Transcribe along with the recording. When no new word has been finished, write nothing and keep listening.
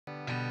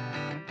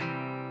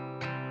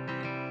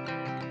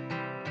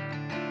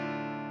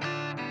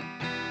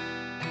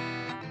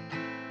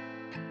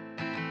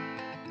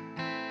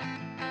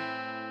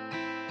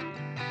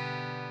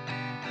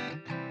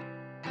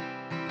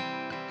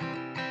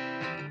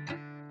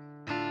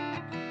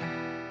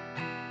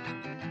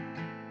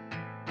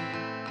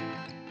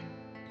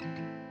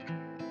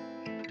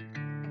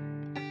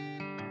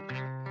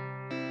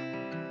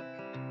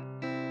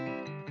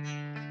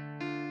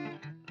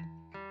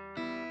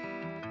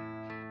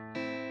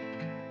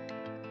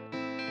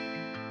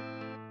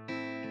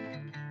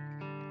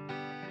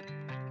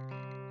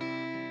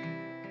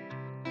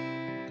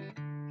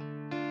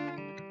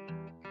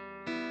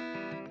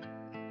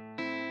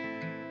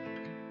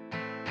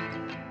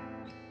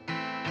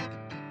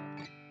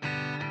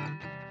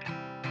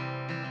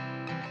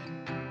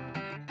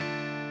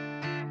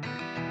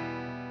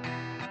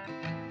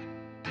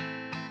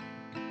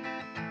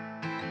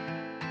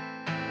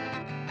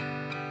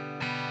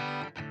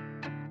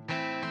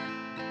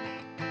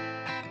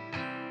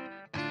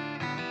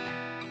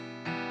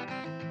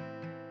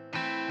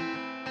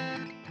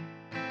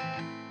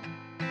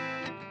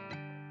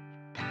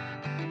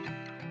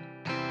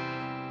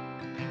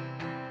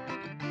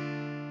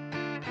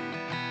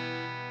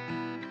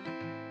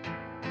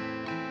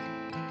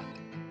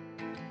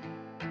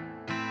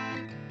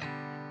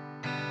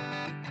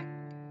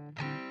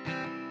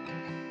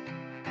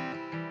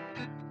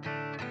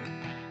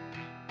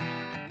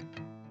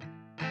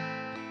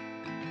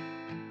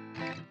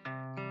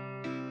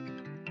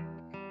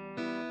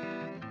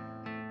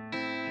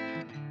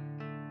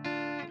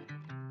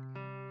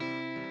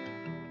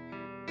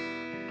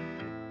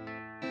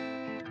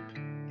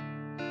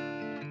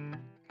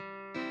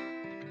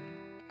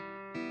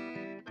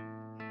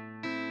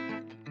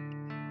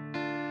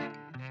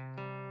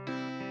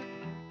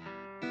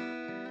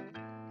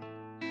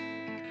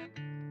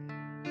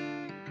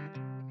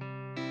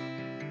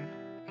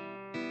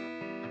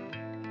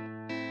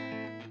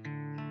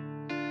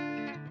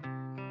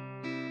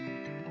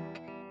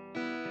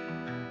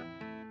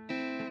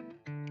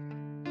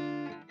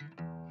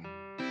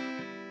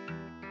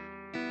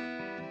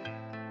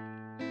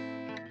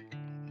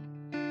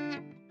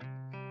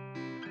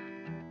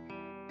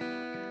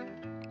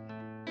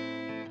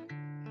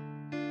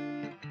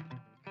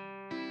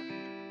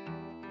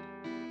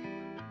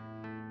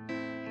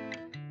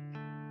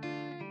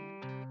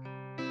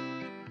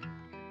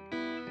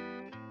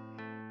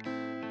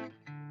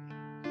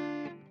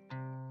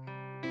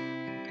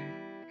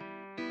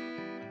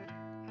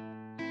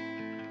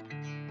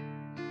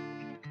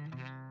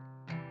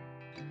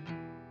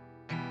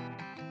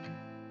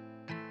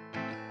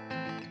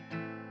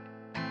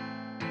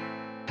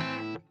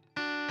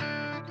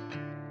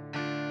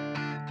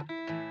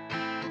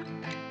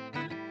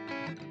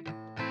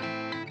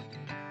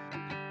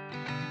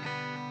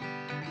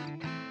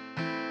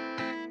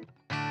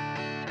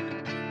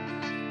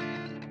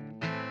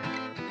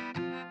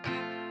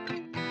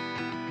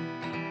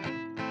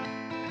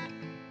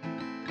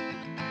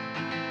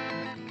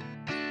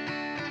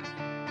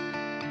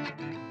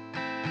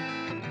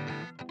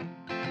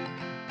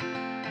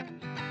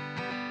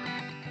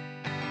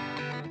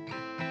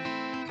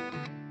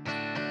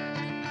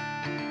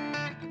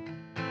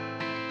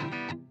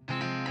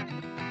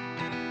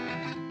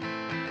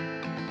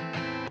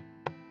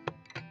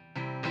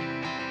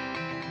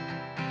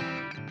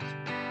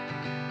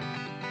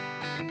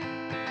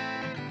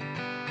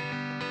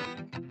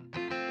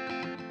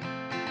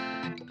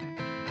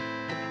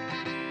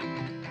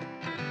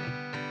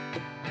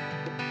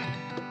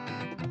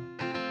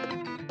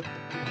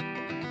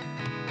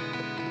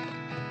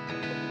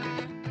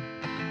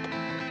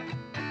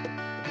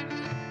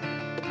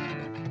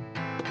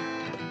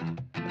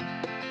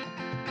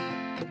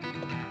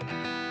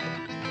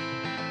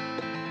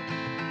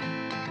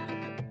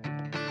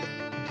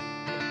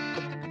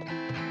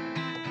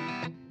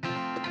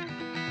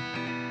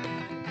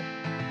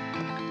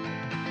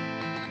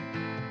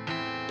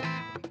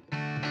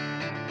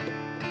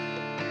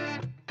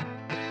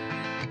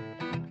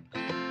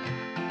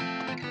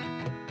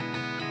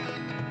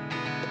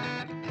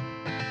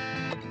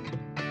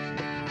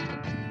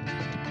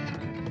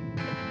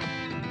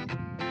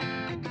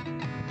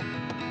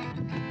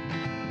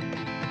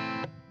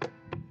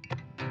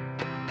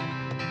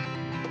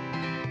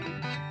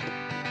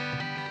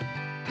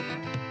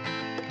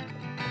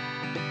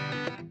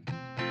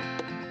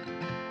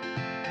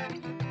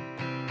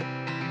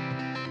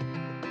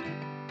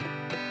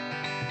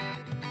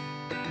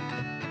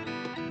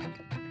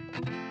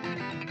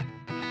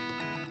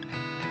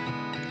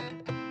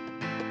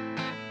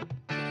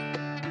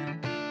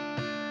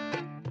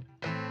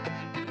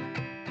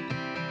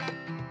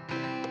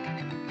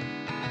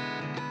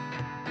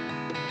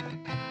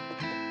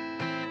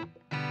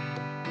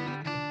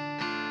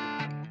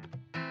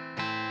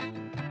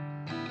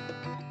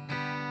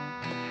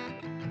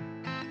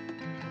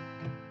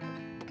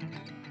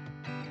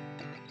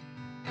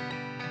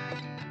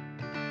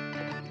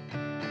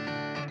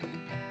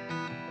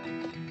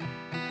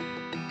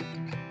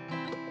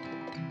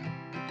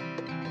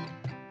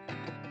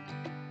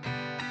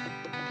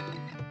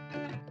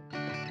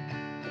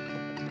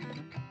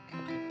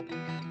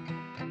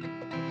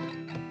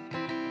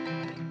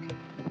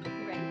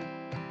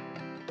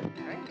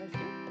right, let's do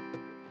it.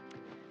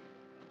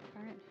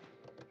 All right.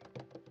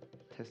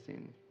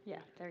 Testing. Yeah,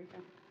 there you go.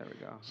 There we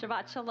go.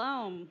 Shabbat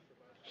Shalom.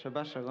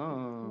 Shabbat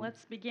Shalom.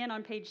 Let's begin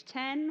on page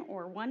 10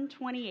 or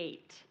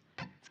 128.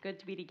 It's good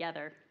to be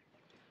together.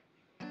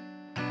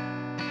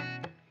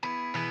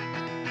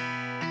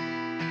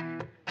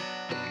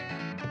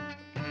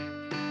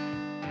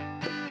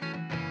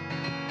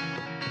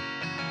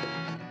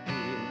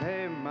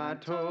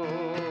 Tov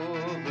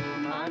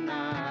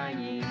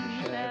u'manayim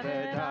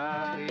shevet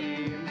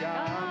achim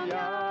gam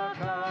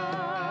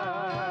yachad.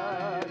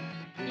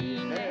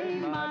 Hinei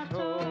ma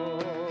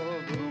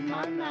tov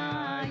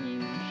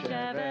u'manayim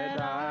shevet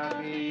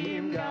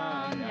achim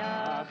gam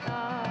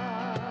yachad.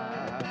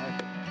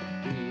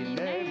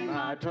 Hinei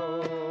ma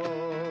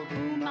tov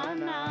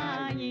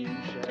u'manayim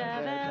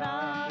shevet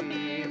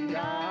achim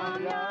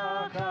gam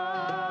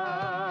yachad.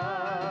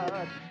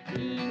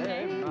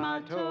 Hinei ma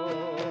tov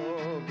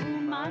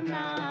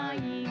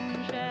u'manayim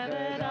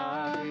shevet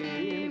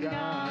achim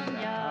gam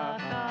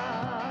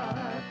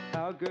yachad.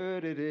 How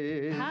good it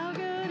is, How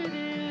good it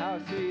is, how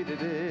sweet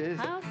it is,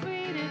 how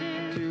sweet it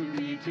is to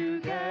be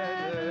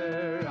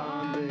together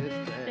on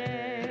this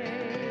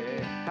day.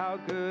 How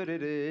good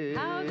it is,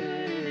 How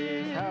good it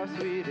is, how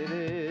sweet it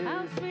is,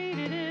 how sweet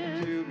it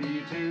is to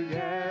be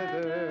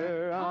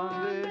together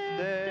on this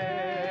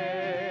day.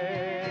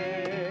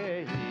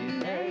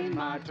 Hinei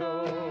ma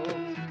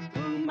tov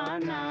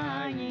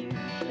u'manayim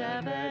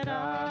shevet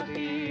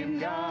achim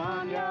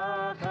gam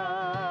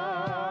yachad.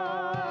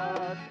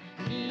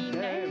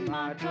 Hinei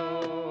ma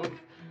tov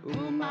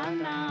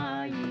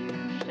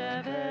u'manayim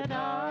shevet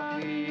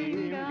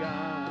achim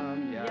gam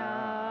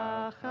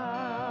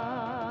yachad.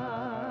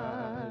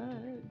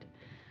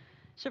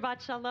 Shabbat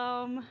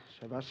Shalom.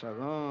 Shabbat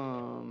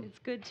Shalom. It's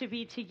good to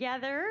be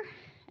together,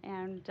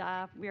 and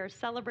we are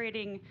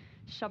celebrating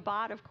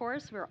Shabbat, of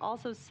course. We're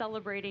also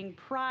celebrating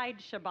Pride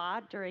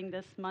Shabbat during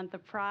this month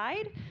of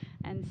Pride,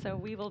 and so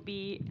we will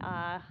be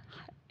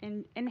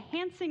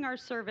enhancing our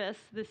service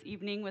this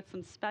evening with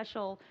some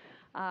special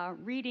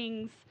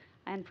readings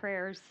and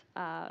prayers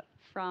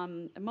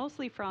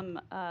mostly from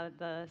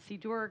the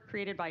Siddur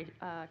created by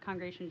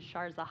Congregation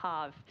Shar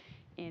Zahav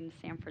in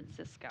San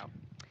Francisco.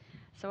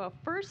 So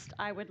first,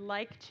 I would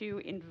like to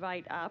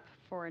invite up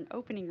for an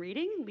opening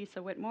reading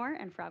Lisa Whitmore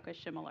and Frauke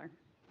Schimmeler.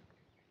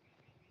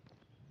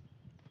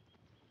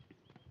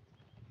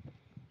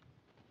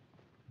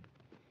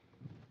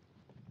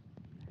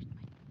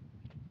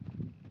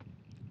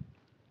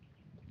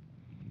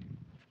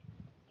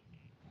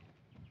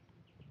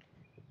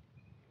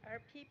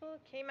 Our people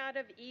came out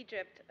of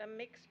Egypt, a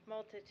mixed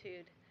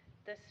multitude,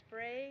 the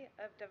spray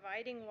of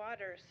dividing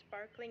water,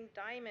 sparkling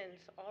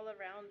diamonds all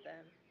around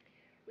them.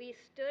 We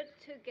stood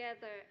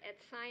together at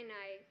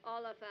Sinai,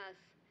 all of us,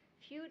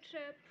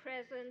 future,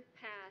 present,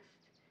 past,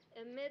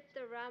 amid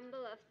the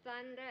rumble of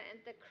thunder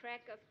and the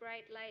crack of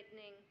bright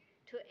lightning,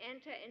 to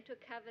enter into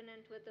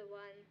covenant with the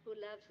one who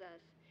loves us,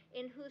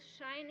 in whose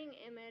shining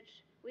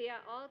image we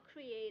are all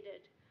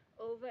created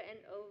over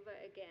and over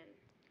again.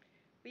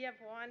 We have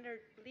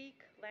wandered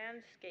bleak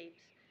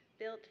landscapes,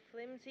 built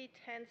flimsy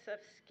tents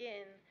of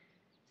skins,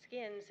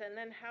 and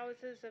then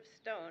houses of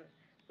stone.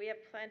 We have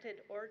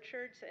planted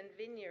orchards and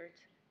vineyards,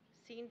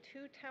 seen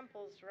two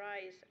temples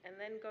rise and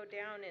then go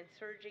down in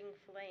surging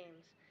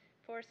flames,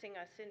 forcing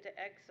us into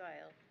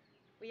exile.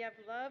 We have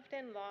loved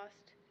and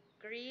lost,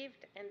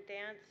 grieved and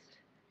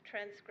danced,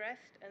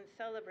 transgressed and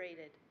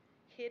celebrated,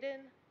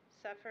 hidden,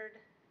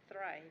 suffered,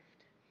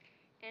 thrived.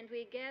 And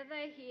we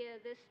gather here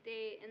this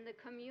day in the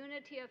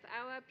community of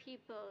our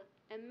people,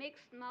 a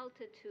mixed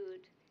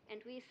multitude,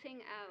 and we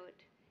sing out,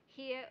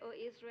 "Hear, O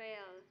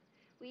Israel,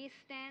 we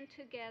stand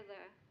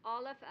together,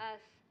 all of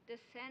us,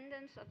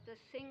 descendants of the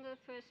single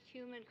first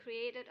human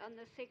created on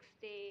the sixth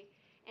day,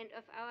 and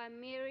of our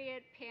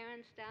myriad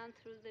parents down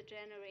through the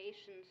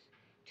generations,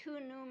 too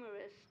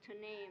numerous to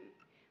name.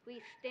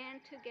 We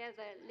stand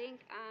together,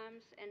 link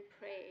arms, and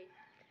pray.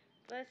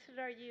 Blessed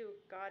are you,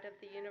 God of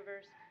the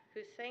universe,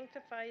 who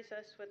sanctifies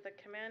us with the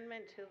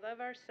commandment to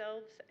love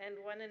ourselves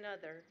and one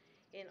another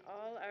in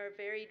all our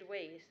varied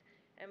ways,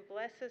 and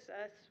blesses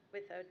us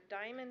with a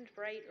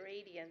diamond-bright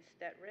radiance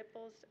that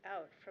ripples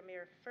out from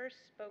your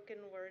first spoken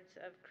words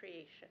of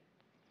creation."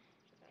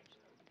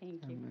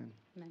 Thank you. Amen.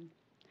 Amen.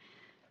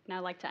 Now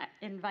I'd like to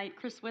invite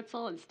Chris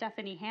Witzel and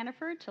Stephanie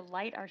Hannaford to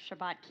light our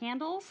Shabbat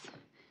candles.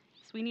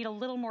 So we need a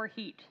little more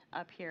heat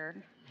up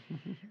here.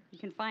 You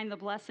can find the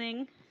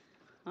blessing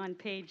on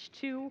page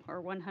 2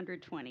 or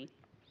 120.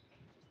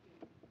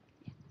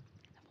 Yeah,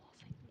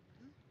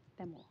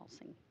 then we'll all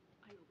sing.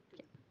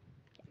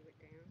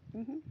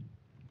 Mm-hmm.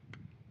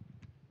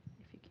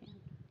 If you can.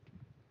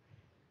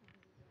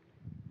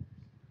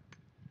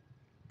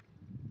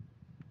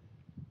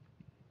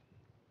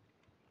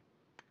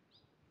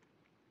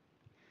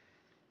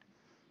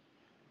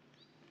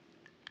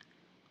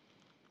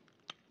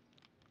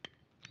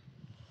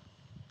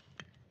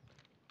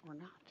 Or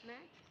not. Matt,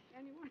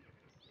 anyone?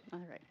 All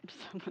right,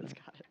 someone's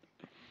got it.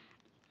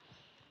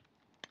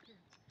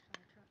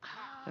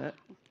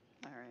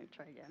 All right,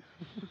 try again.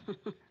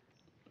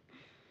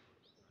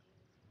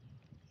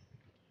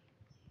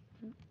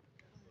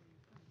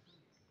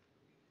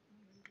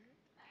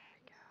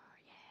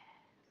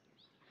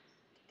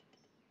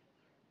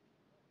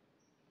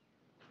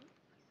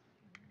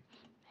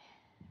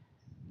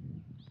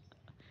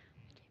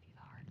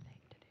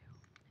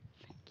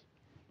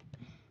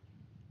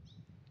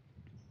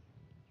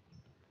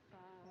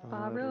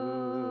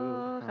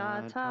 Baruch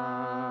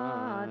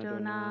atah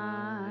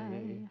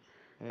Adonai,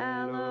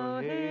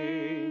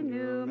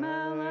 Eloheinu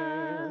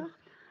melech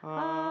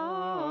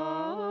haolam,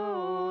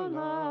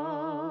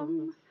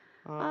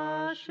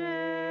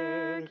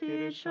 asher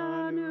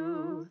kiddushanu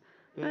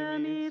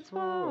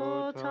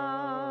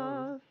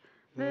b'mitzvotav,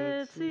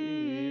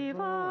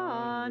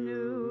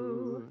 v'tzivanu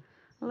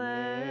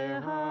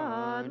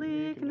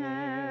lehadlik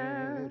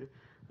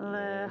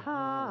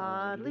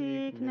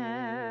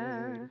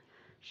ner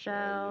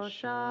shel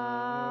Shabbat.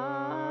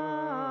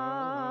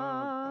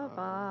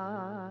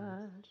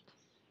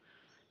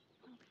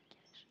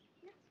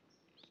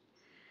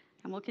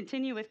 And we'll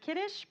continue with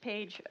Kiddush,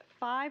 page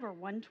 5 or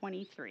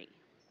 123.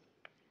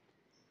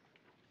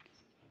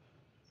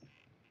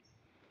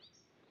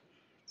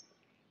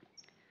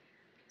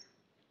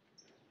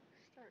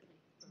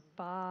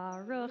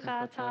 Baruch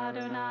atah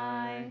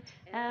Adonai,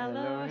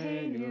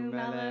 Eloheinu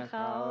melech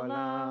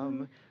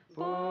haolam,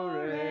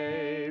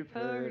 borei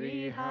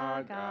peri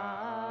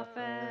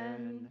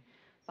hagafen.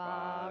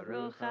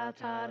 Baruch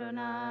atah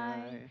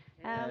Adonai,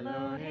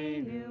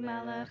 Eloheinu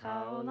melech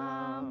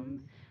haolam,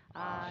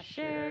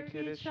 asher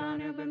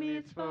kiddushanu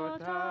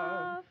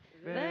b'mitzvotav,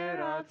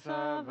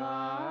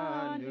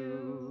 v'ratzavanu,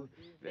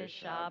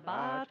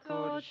 v'shabbat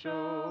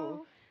kodsho,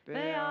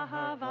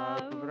 Be'ahava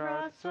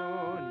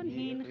u'ratzon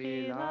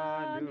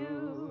hinchilanu,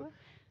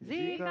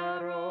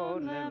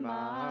 zikaron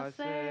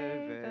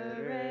le'maaseh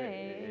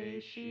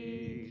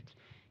bereishit,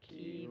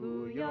 ki hu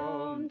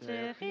yom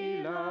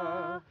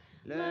techila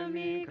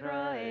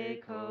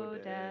lemikra'ei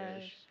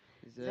kodesh,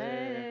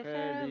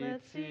 zecher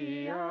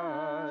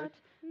letziat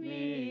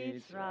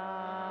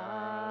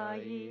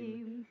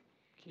Mitzrayim,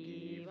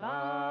 ki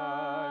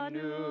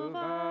banu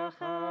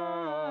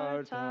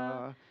v'charta,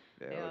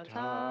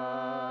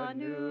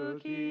 Ve'otanu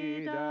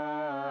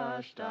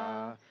kidashta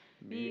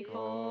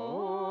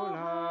mikol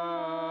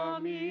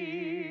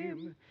ha'amim,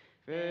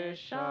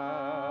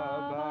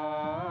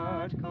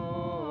 ve'shabbat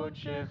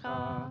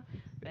kodshecha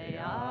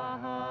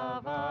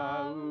be'ahava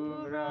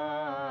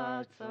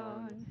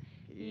u'ratzon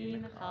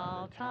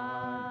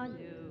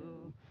inchaltanu.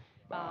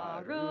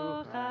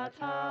 Baruch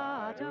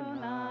atah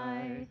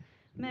Adonai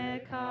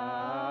mekadesh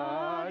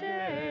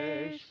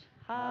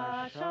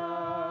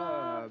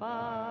HaShabbat.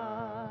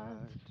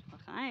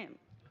 Chaim.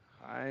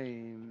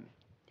 Chaim.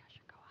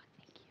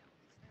 Thank you.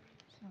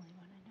 That's the only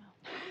one I know.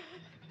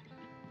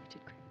 You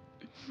did great.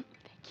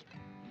 Thank you.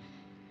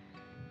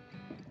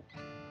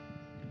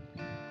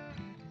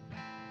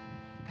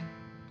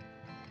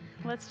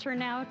 Let's turn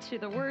now to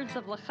the words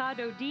of Lecha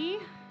Dodi,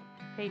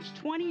 page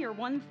 20 or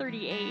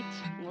 138.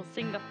 We'll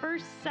sing the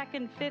first,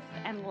 second, fifth,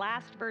 and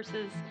last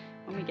verses.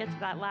 When we get to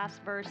that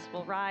last verse,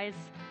 we'll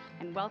rise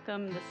and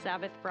welcome the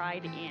Sabbath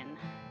bride in.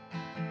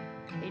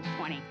 Page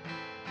 20.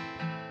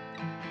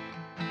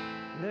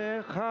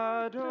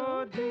 Lecha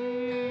Dodi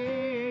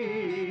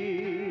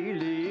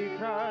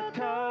likrat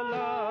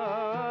kala,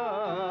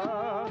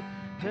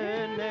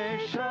 pnei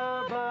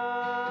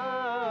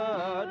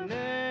Shabbat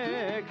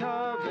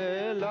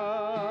nekavela.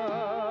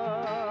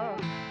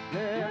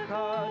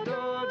 Lecha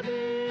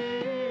Dodi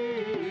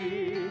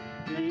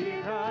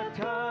likrat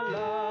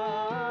kala,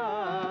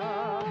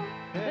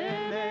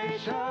 pnei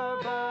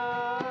Shabbat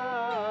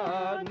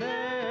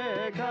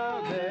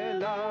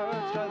nekavela.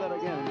 Let's try that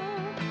again.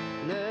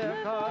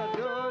 Lecha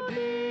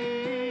Dodi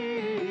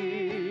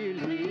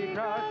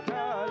likrat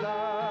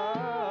kala,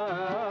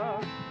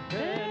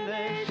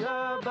 pnei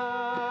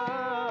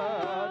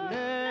Shabbat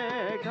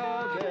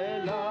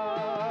nekavela.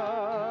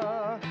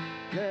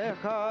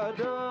 Lecha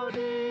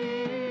Dodi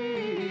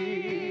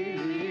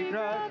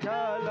likrat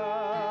kala,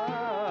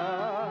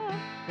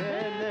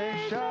 pnei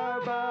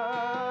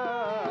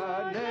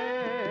Shabbat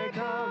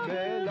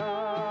nekavela.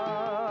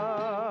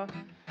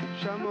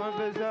 Shamor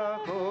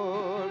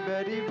v'zachor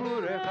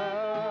b'dibur echad,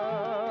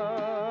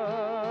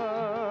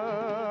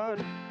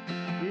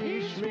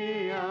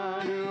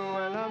 ishmi'anu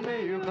el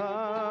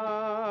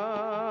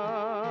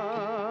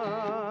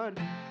ha'meyuchad.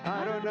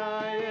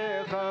 Adonai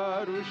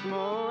echad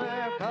u'shmo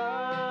echad,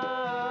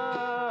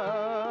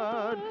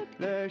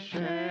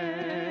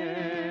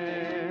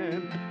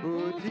 l'shem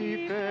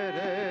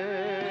u'tiferet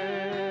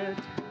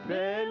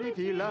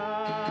v'litilah.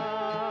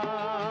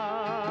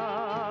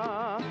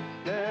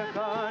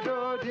 Lecha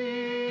Dodi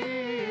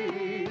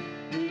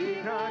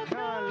likrat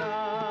kala,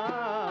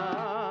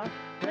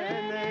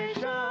 pnei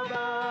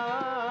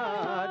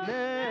Shabbat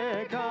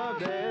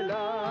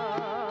nekavela.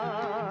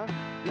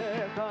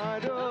 Lecha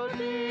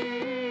Dodi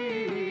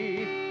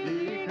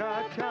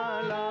likrat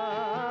kala,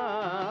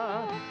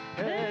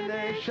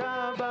 pnei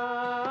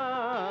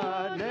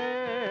Shabbat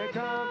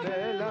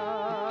nekavela.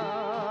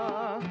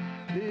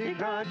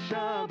 Likrat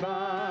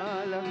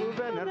Shabbat lahu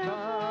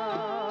v'nercha,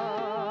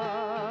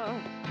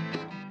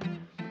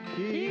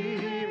 ki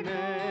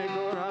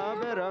megora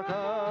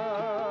beracha,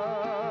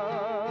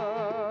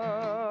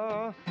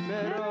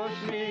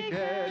 merosh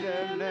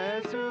mikedem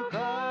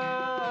nesucha,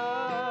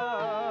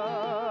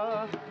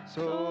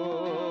 so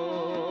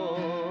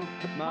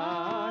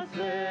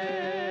maaseh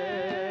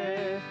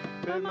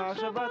b'ma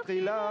עכשיו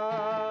בתחילה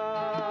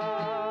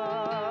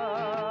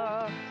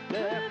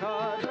לך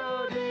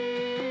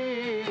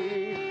דודי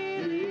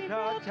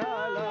לקראת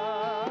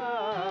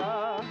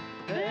תלה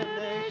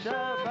פני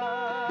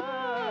שבת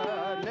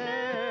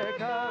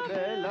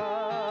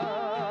נקבלה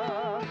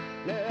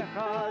לך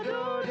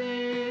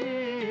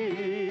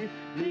דודי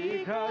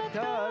לקראת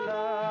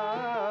תלה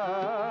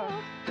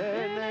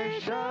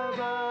פני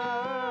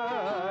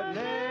שבת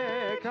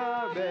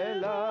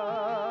נקבלה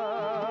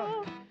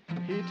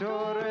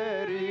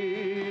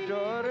התעוררי,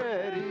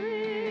 התעוררי,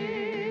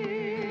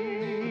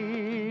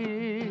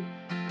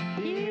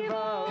 כי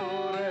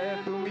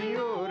באורך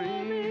ומיורי,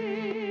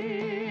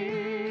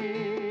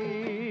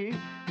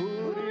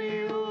 אורי,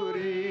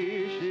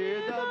 אורי,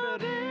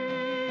 שתדברי,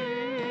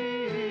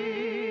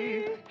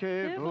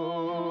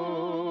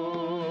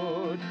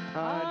 כבוד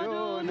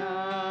אדוני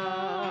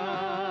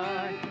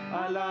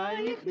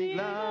עלייך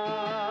נגלה,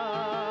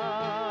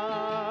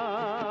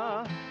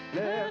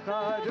 לך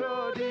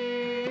דודי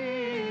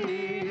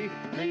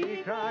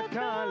לקראת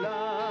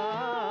תלה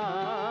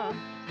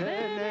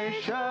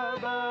פני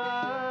שבת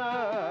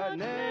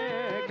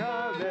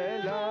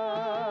נקבלה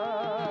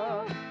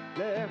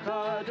לך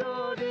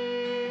דודי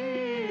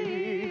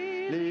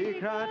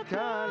לקראת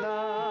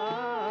תלה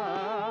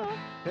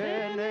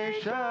פני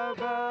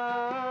שבת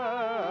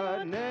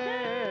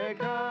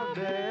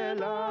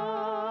נקבלה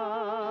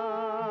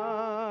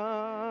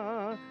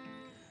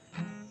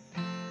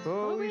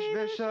בוא איש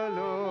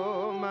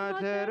בשלום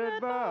עטרת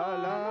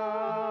בעלה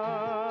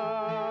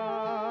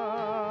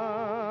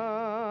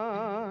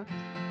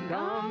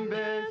גם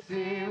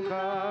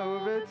בשמחה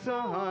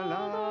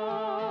ובצהלה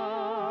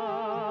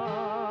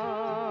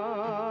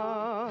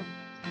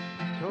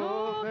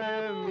תוך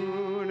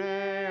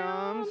אמוני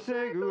עם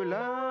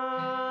סגולה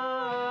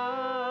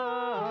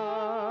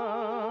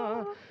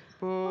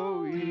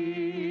בואי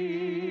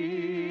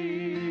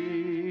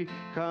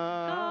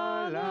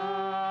כלה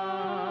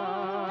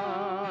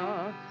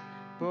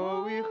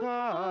בואי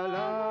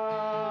כלה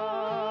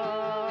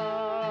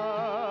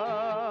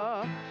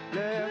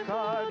לך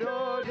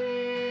דודי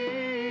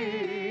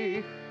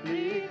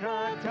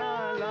לקראת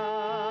תלה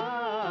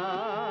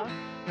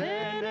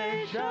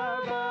פני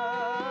שבת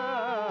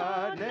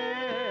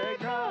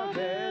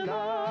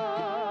נקבלה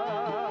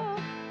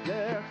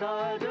לך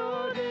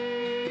דודי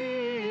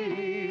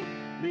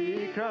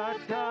לקראת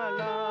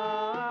תלה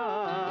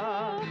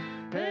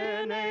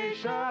פני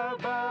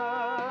שבת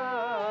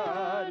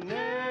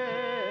נקבלה.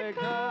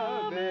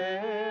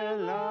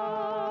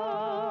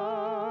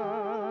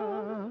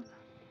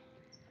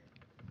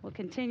 We'll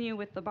continue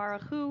with the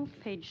Baruch Hu,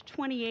 page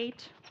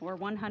 28 or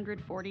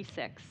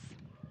 146.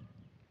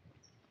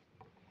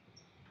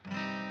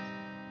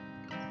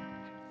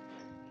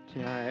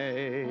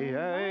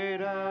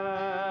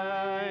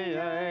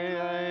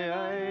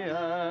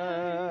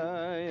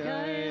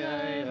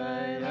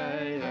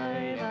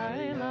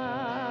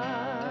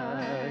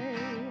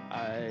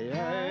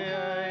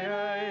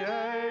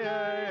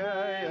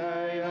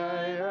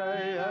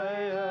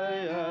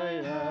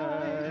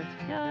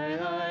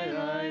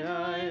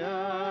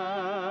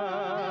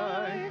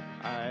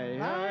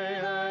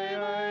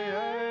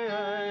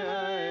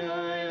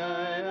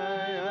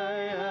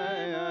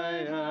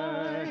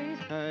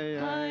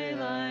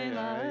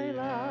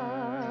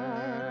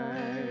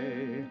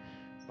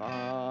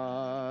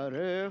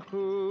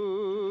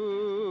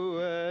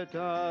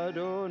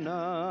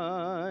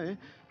 Adonai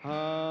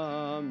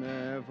HaMevorach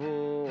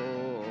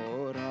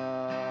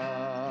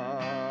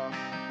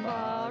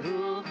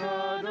Baruch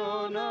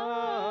Adonai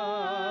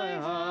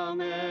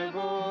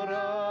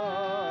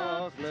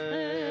HaMevorach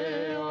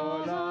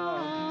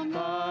Le'olam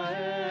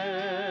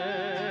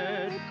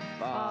Va'ed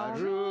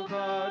Baruch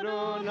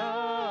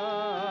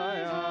Adonai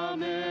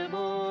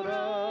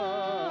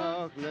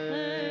HaMevorach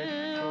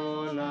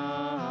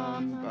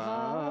Le'olam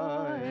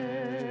Va'ed.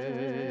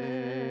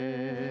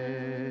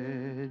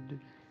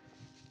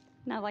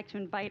 Now I'd like to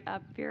invite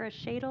up Vera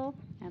Shadle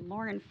and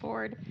Lauren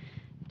Ford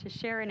to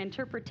share an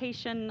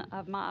interpretation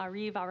of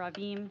Ma'ariv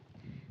Aravim,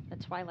 the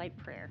Twilight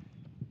Prayer.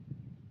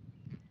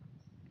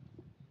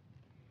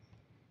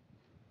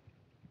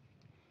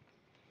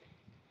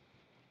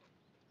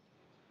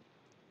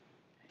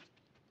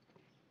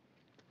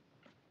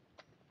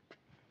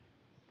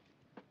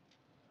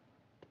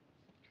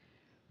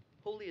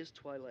 Holy is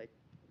twilight,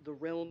 the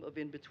realm of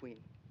in-between.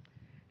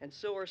 And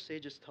so our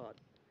sages taught,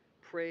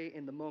 pray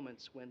in the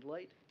moments when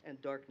light and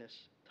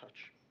darkness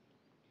touch.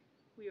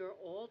 We are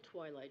all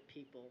twilight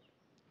people,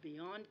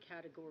 beyond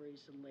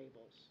categories and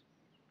labels.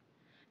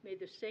 May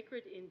the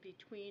sacred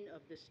in-between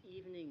of this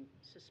evening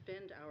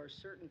suspend our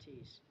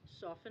certainties,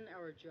 soften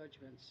our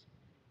judgments,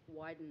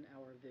 widen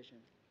our vision.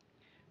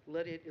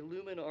 Let it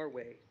illumine our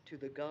way to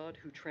the God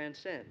who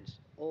transcends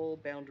all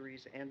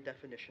boundaries and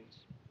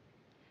definitions.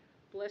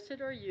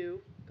 Blessed are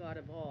you, God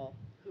of all,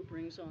 who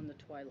brings on the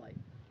twilight.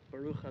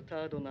 Baruch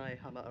atah Adonai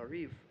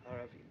HaMa'ariv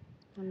Aravim.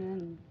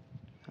 Amen.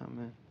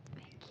 Amen.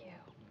 Thank you.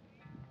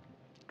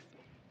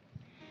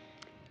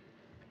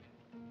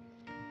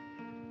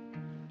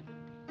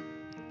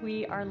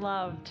 We are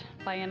loved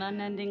by an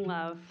unending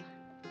love.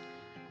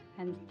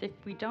 And if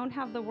we don't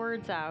have the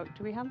words out,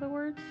 do we have the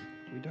words?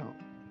 We don't.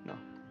 No.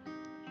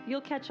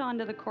 You'll catch on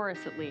to the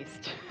chorus at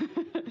least.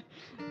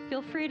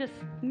 Feel free to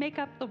make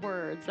up the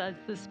words as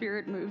the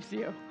Spirit moves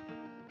you.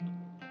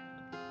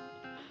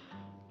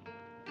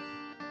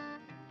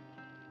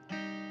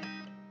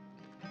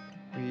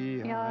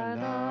 We are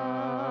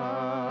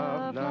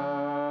loved,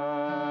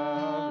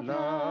 loved,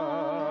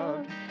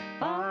 loved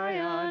by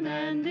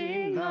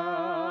unending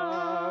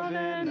love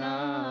and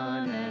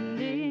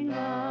unending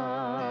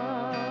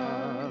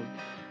love.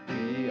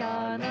 We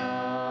are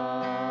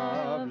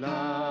loved,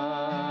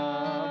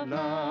 loved,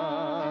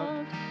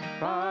 loved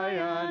by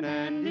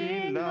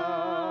unending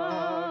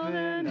love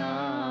and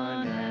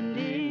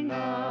unending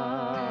love.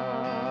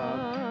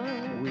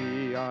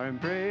 We are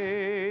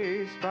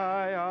embraced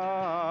by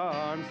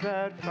arms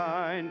that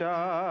find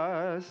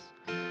us,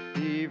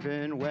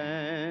 even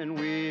when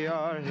we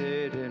are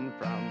hidden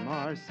from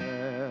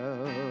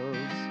ourselves.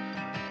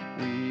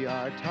 We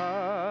are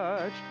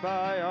touched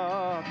by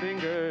our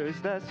fingers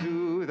that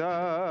soothe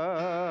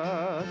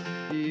us,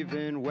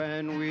 even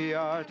when we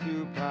are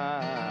too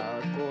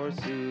proud for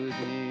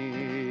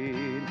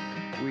soothing.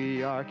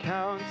 We are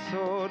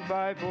counseled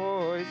by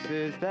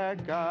voices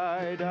that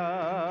guide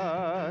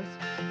us,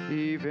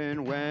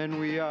 even when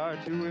we are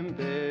too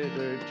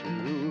embittered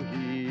to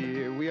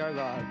hear. We are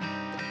loved.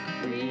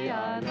 We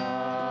are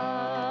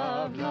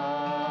loved,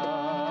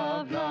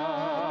 loved,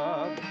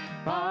 loved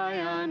by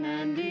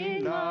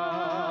unending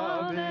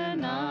love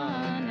and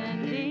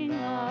unending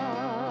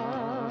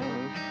love.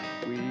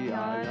 We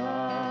are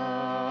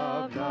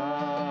loved,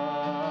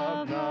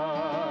 loved,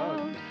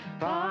 loved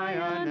by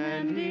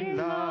unending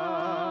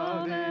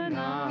love and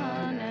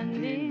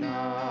unending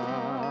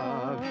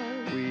love.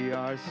 We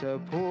are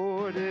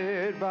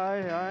supported by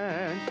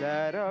hands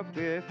that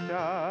uplift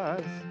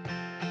us,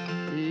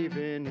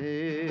 even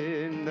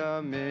in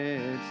the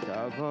midst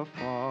of a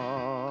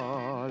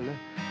fall.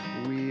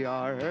 We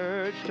are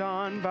urged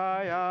on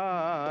by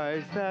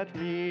eyes that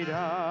meet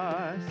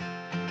us,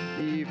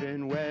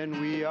 even when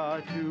we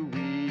are too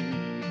weak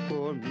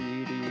for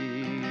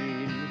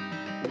meeting.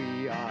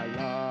 We are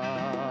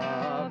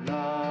loved,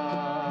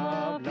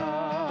 loved,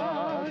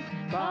 loved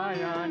by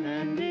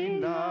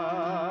unending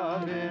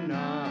love and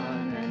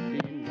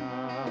unending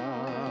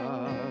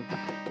love.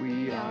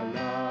 We are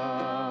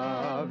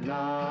loved,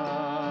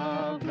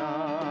 loved,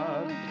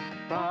 loved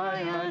by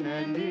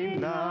unending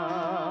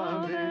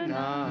love and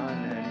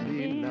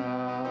unending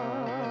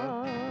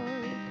love.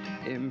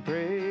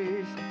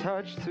 Embraced,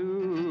 touched,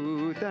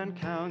 soothed, and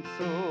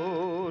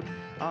counseled.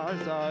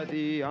 Ours are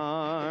the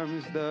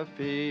arms, the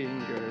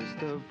fingers,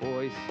 the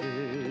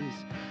voices.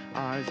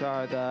 Ours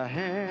are the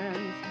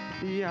hands,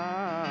 the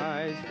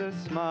eyes, the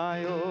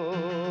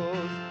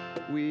smiles.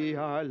 We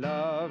are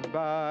loved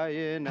by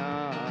an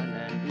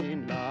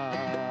unending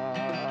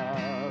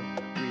love.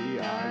 We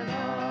are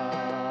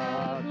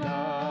loved,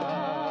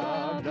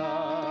 loved,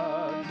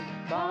 loved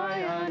by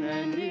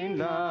unending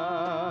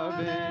love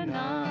and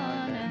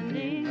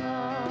unending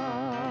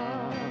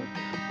love.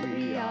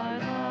 We are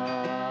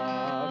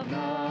loved,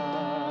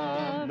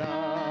 loved,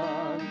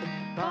 loved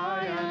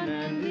by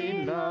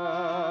unending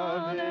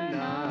love and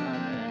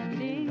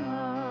unending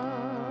love.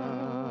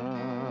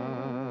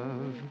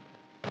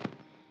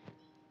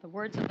 The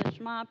words of the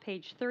Shema,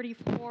 page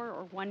 34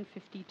 or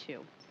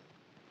 152.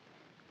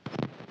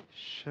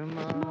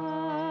 Shema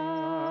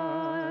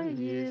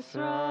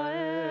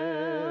Yisrael,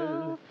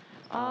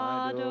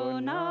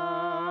 Adonai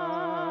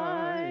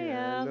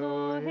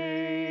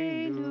Eloheinu,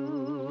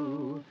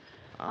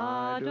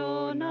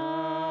 Adonai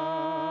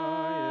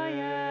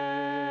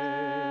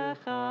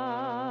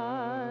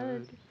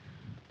Echad.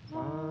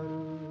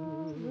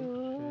 Baruch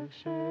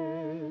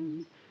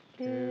Hashem,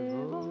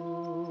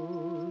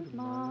 Kevod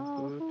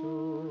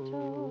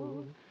Malchuto,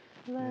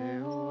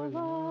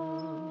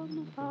 Leolam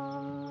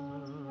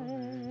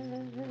Vaed.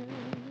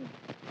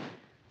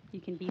 You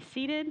can be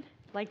seated.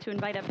 I'd like to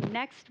invite up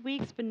next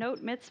week's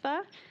Benot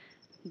Mitzvah,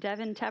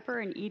 Devin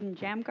Tepper and Eden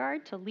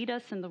Jamgard, to lead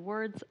us in the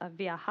words of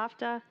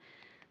V'ahavta,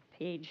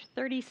 page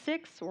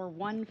 36 or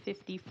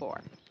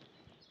 154.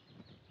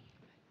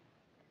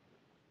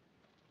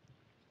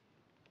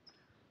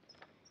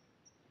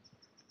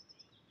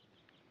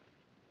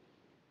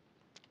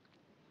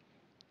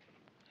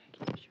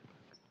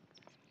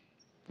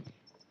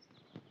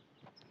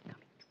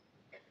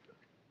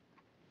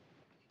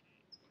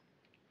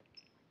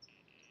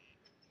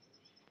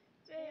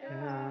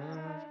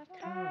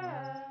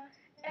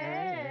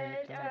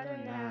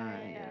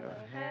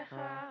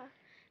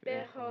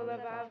 בכל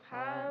לבבך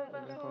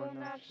ובכל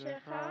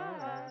נפשך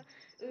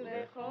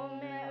ובכל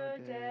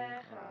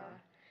מאודיך.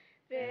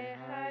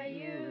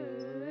 והיו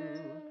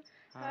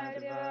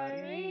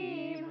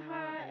הדברים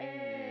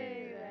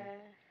האלה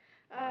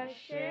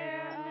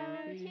אשר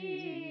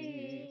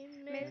אנוכי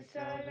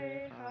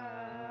מצווך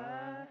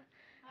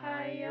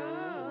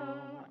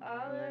היום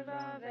על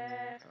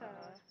לבביך,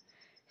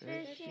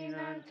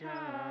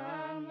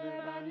 ושיננתם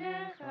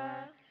לבניך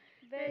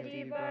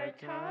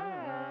ודיברת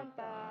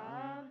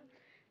בם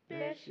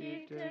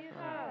בשבתך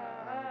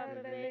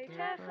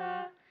בביתך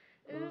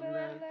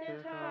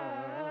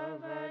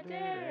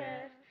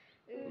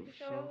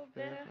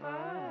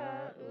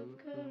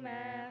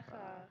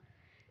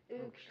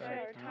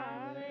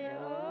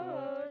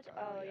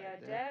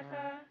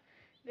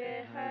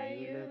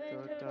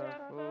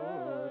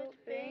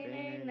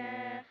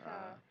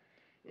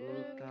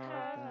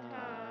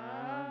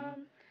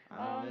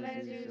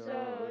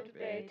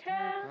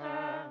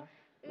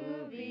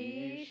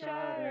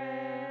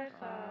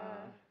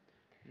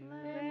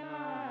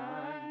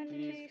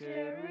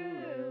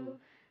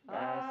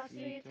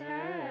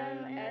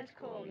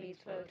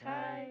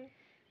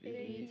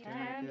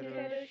Item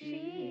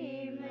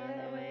kedoshim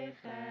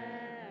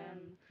Elohechem.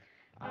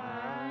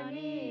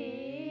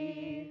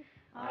 Ani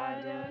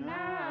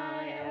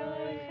Adonai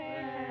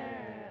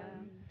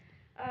Elohechem.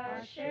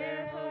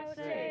 Asher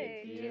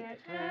hotzeiti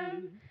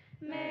etchem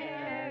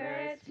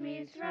me'eretz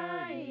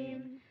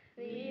Mitzrayim.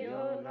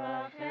 Liot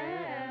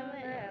lachem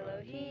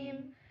Elohim.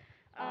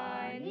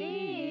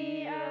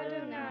 Ani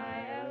Adonai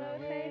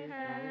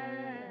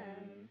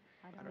Elohechem.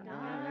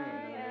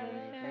 Adonai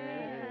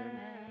Elohechem.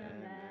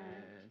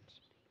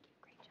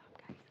 Great job,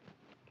 guys.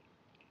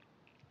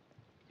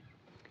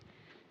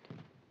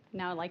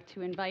 Now I'd like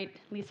to invite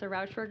Lisa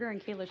Rauschberger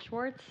and Kayla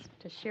Schwartz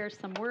to share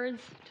some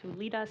words to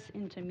lead us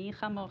into Mi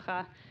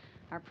Chamocha,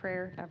 our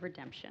prayer of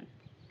redemption.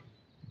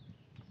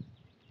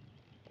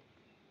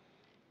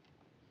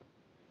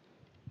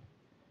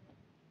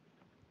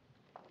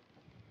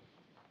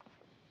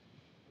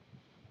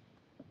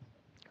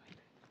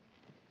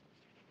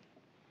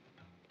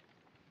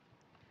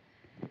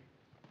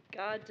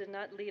 God did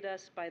not lead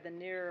us by the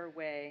nearer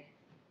way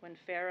when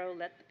Pharaoh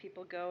let the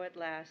people go at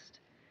last,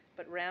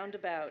 but round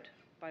about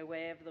by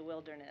way of the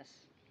wilderness.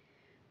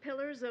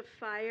 Pillars of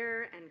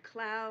fire and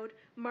cloud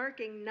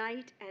marking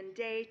night and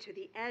day to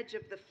the edge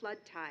of the flood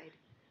tide,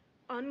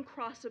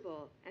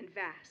 uncrossable and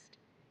vast.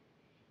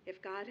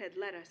 If God had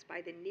led us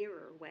by the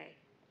nearer way,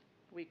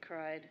 We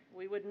cried,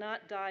 we would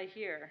not die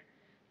here.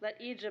 Let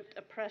Egypt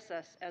oppress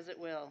us as it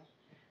will.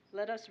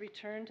 Let us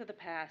return to the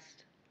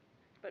past.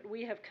 But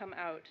we have come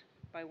out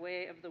by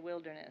way of the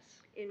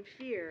wilderness. in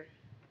fear,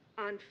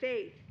 on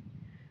faith,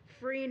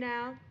 free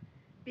now,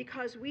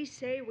 because we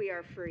say we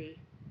are free,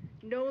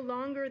 no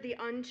longer the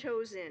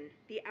unchosen,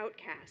 the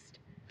outcast.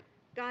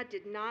 God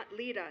did not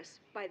lead us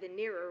by the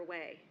nearer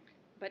way,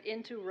 But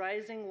into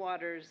rising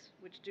waters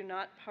which do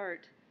not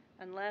part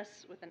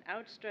unless with an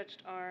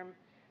outstretched arm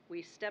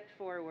we step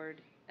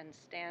forward and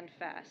stand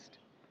fast,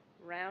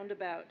 round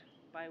about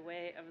by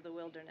way of the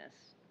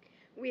wilderness.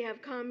 We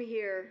have come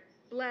here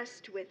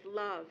blessed with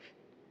love,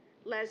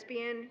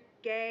 lesbian,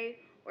 gay,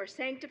 or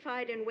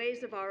sanctified in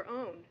ways of our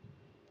own,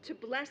 to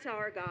bless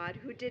our God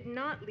who did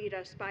not lead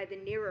us by the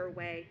nearer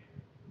way,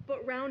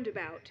 but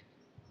roundabout,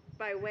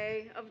 by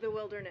way of the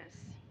wilderness.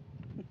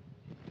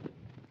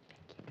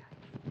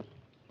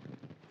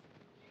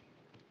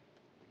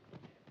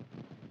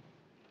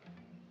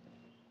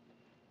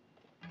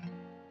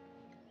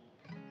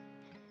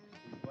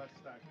 We bless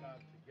that God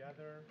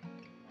together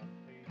on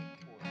page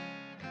 4.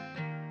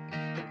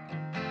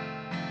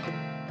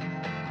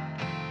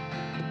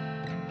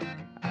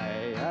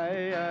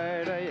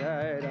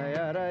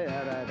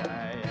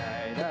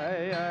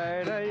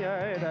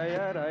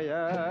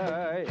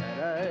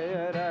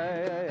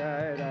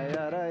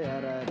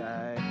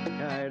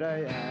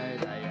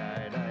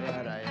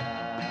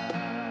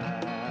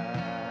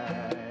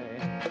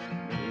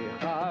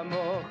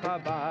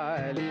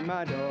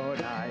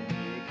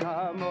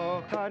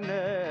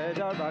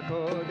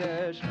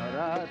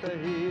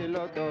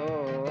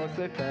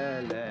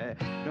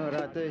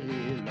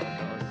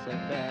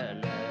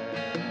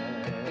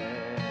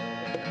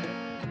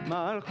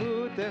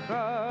 מלכותך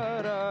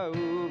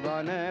ראו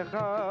בניך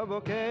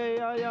בוקי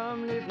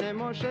הים לפני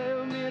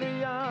משה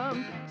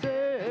ומרים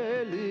זה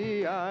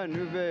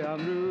אלינו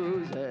ואמרו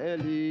זה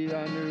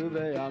אלינו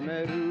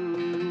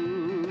ואמרו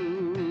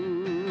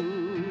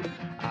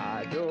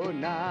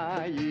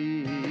אדוני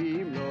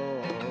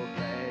ימלוך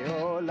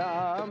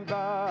לעולם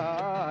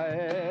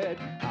ועד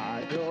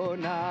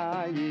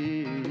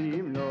אדוני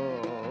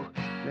ימלוך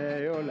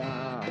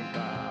לעולם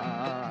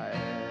ועד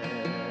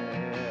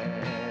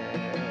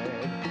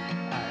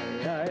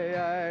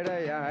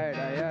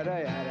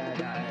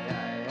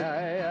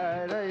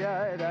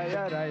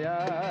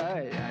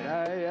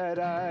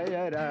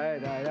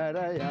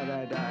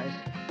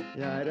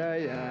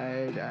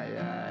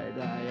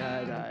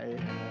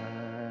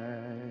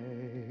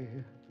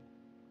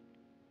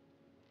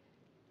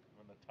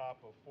On the top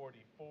of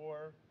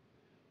 44,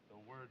 the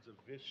words of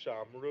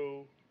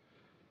Vishamru,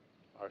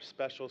 our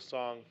special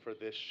song for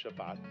this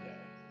Shabbat day.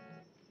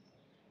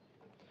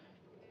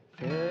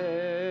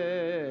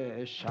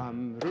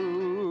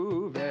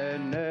 ושמרו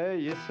בני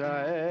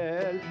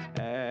ישראל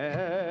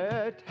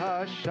את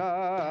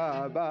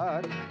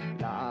השבת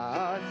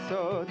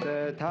לעשות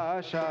את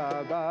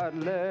השבת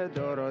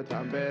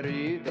לדורותם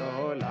ברית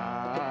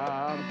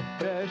עולם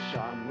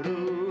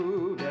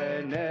ושמרו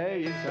בני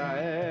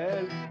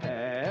ישראל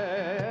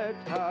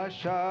את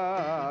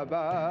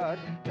השבת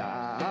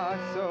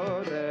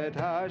לעשות את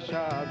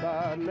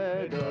השבת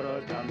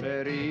לדורותם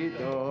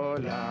ברית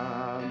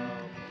עולם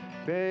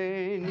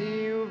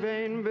ביני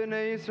ובין בני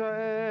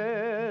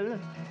ישראל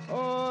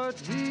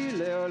אות היא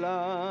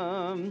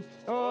לעולם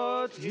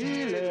אות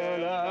היא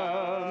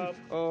לעולם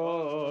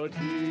אות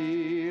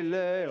היא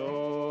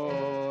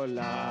לעולם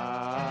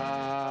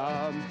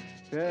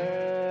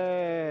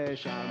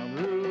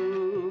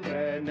ושמרו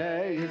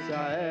בני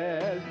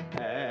ישראל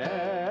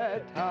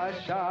את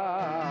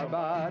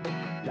השבת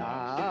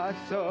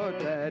לעשות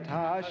את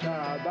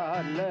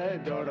השבת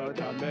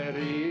לדורותם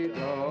ברית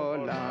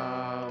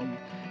עולם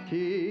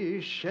כי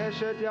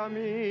ששת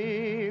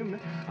ימים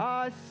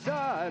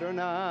עשה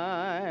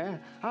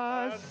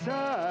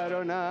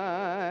אדוני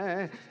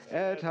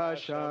את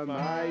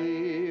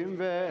השמיים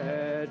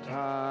ואת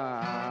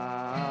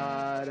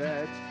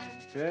הארץ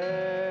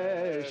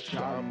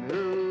ושמרו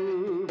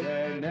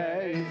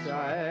בני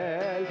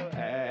ישראל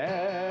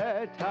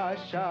את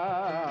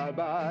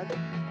השבת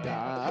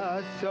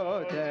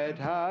לעשות את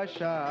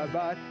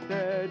השבת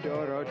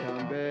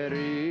לדורותם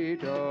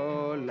ברית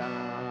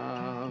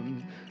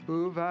עולם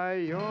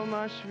וביום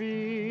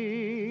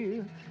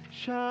השביעי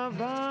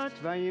שבת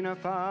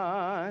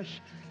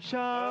וינפש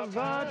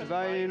שבת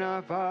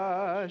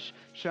וינפש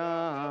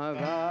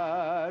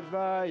שבת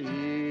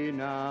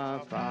וינפש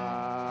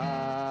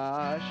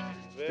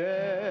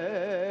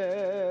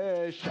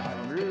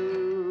ושמרו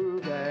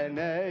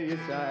בני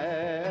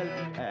ישראל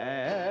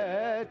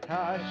את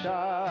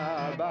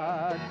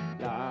השבת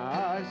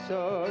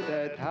לעשות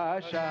את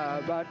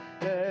השבת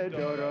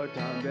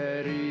לדורותם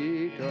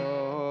ברית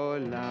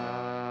עולם.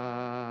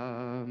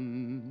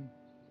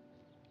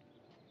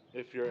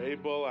 If you're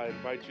able, I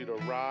invite you to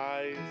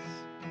rise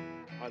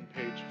on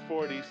page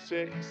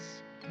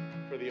 46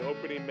 for the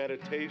opening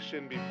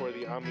meditation before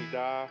the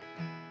Amidah.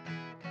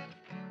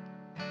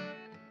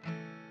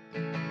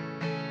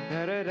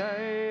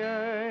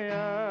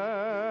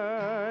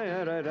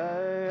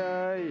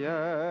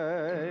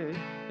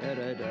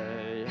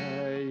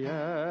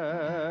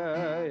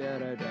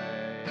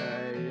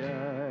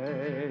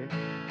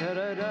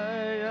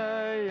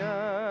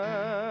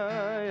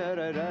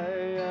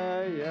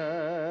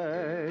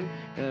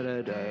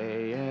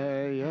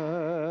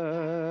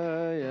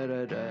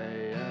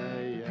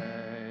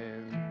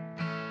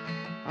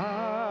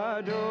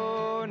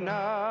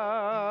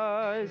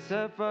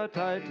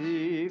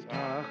 שפתי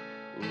תפתח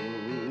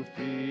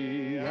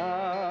ופי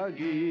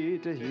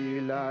יגיד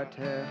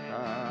תהילתך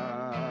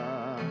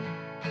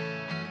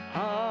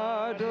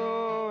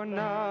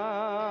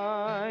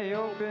Adonai,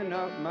 open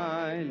up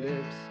my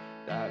lips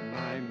that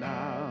my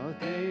mouth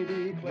may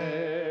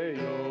declare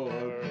your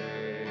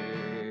praise.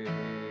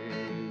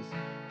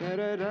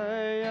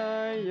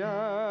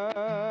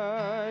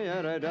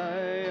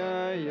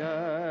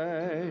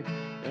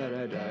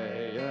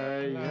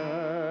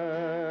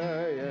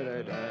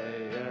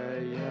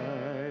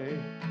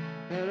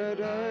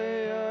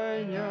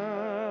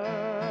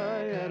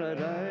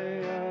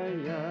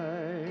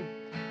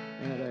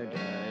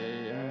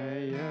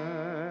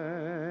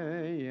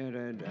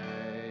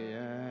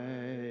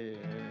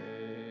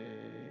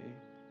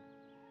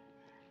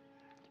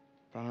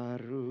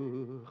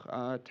 Baruch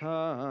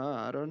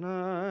atah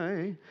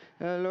Adonai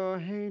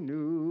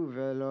Eloheinu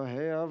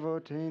ve'Elohei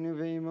avoteinu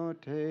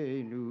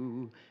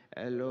ve'imotenu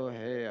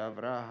Elohei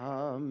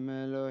Avraham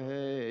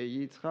Elohei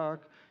Yitzchak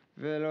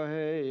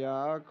ve'Elohei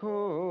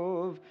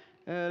Yaakov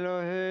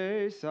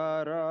Elohei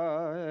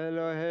Sarah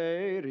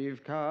Elohei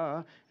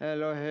Rivka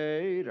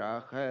Elohei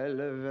Rachel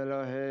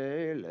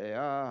ve'Elohei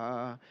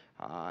Leah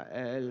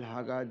האל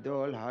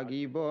הגדול,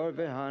 הגיבור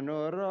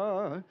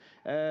והנורא,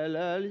 אל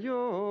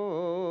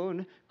עליון,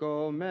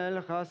 גומל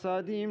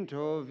חסדים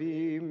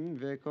טובים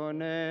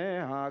וקונה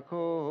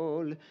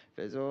הכל,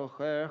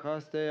 וזוכר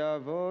חסדי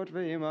אבות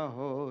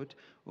ואימהות,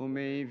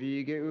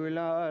 ומביא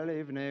גאולה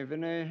לבני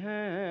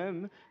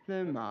בניהם,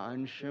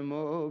 למען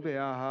שמו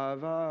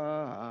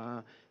באהבה,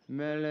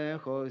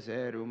 מלך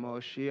עוזר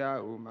ומושיע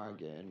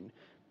ומגן.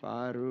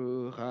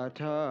 ברוך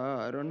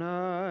אתה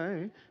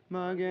אדוני,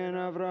 מגן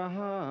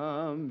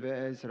אברהם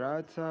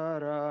ועזרת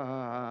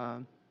שרה.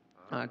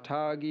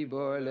 אתה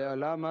גיבור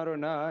לעולם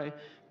אדוני,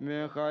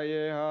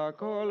 מחיי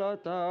הכל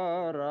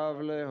אתה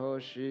רב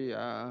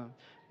להושיע.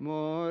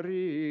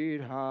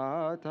 מוריד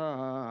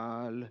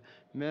הטל,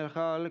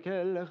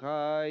 מכלכל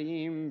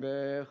חיים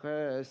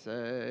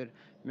בחסד,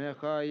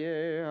 מחיי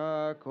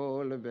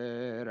הכל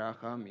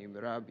ברחמים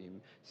רבים,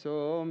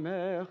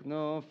 סומך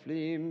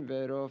נופלים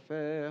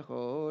ורופא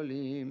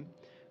חולים,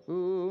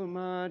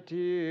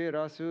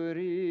 ומתיר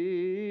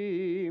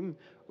אסורים,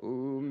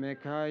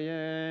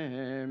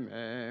 ומקיים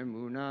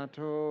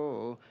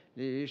אמונתו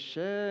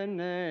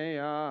לשני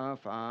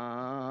עפר.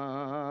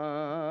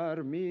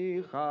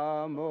 מי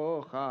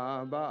כמוך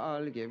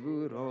בעל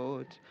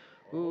גבורות,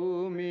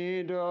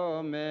 ומי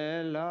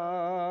דומה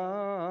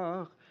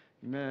לך,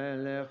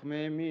 מלך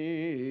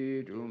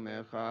ממית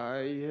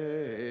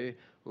ומחיה,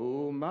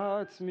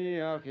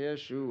 ומצמיח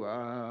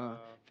ישועה,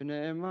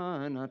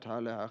 ונאמן אתה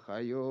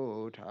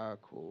להחיות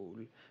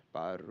הכל.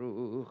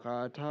 ברוך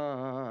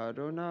אתה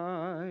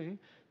אדוני,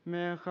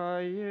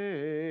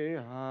 מחיי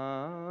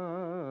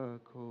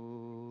הכל.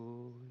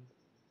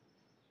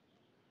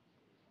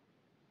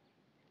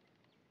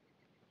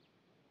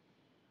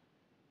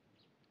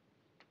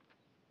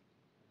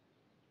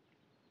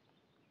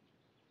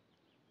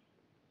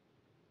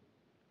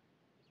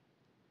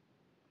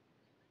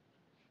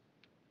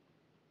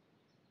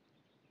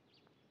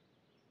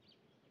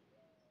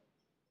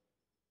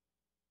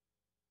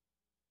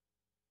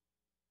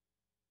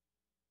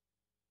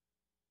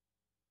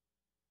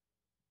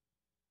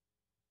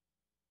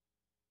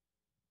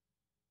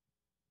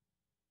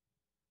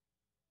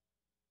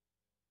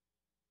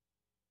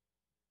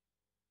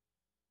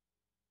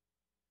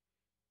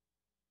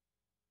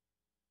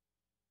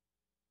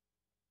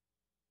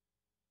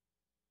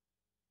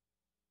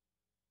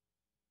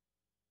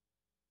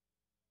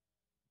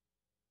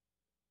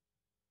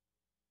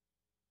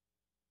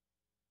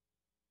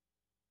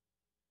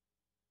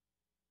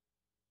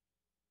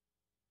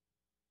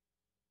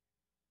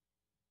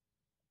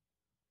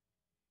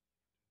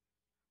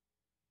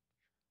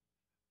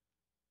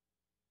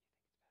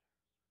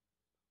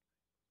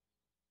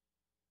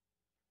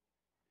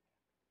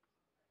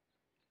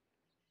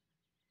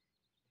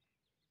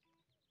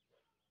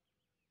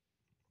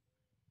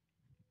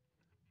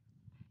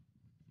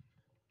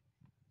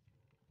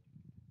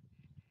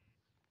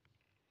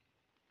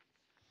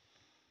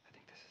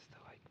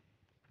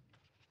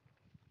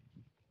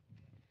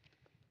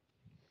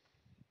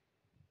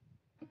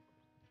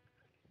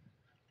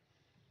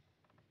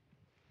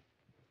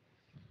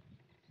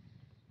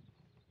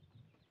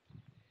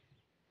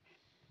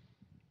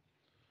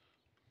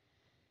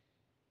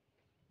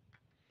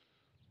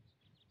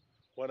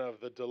 One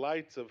of the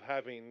delights of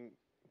having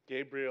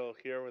Gabriel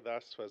here with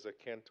us as a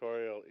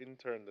cantorial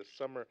intern this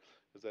summer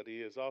is that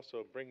he is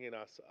also bringing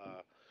us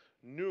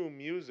new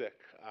music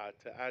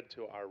to add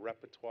to our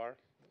repertoire.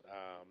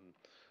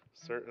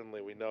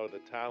 Certainly, we know the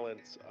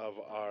talents of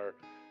our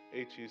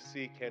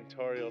HUC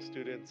cantorial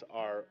students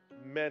are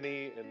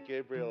many, and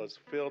Gabriel is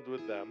filled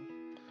with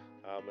them.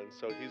 And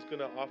so he's going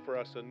to offer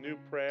us a new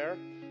prayer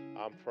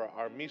for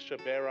our Misha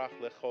Berach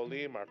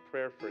Lecholim, our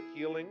prayer for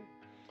healing.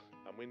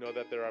 We know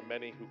that there are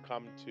many who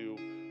come to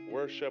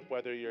worship,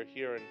 whether you're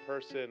here in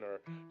person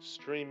or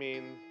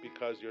streaming,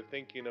 because you're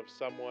thinking of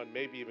someone,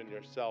 maybe even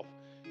yourself,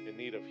 in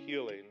need of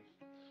healing.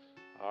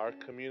 Our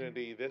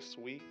community this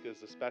week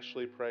is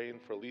especially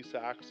praying for Lisa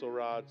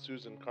Axelrod,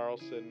 Susan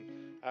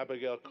Carlson,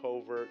 Abigail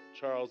Covert,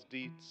 Charles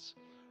Dietz,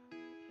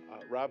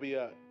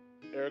 Rabia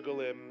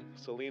Ergelim,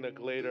 Selena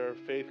Glader,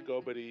 Faith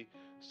Gobedy,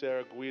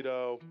 Sarah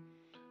Guido,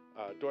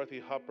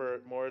 Dorothy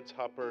Huppert, Moritz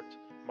Huppert,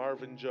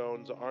 Marvin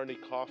Jones, Arnie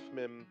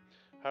Kaufman,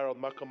 Harold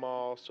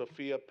Muckamal,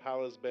 Sophia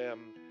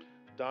Palisbam,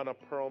 Donna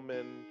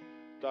Perlman,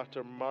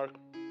 Dr. Mark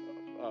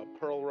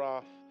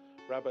Perlroth,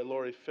 Rabbi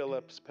Lori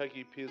Phillips,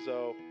 Peggy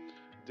Pizzo,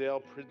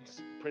 Dale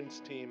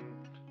Prinstein,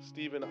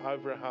 Stephen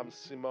Avraham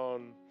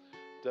Simon,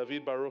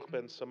 David Baruch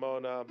Ben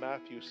Simona,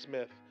 Matthew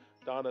Smith,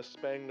 Donna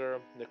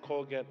Spanger,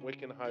 Nicole Gant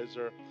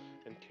Wickenheiser,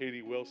 and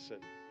Katie Wilson.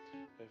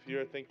 If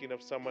you're thinking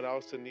of someone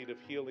else in need of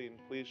healing,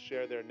 please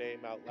share their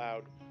name out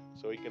loud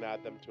so we can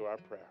add them to our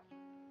prayer.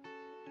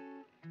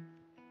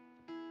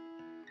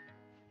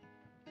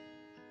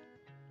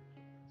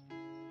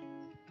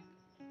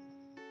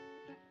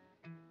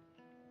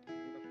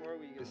 Before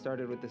we get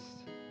started with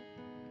this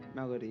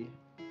melody,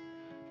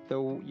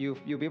 though you'll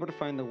be able to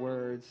find the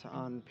words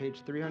on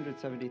page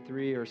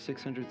 373 or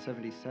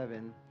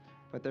 677,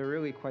 but they're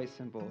really quite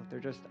simple. They're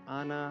just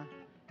Ana,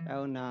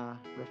 Elna,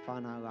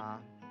 Rafana La.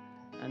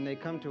 And they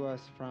come to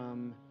us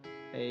from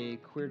a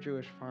queer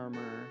Jewish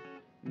farmer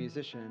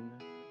musician.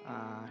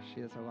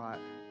 She has a lot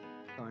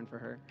going for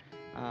her.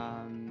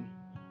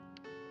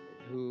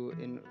 Who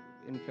in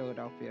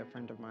Philadelphia, a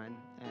friend of mine,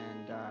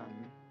 and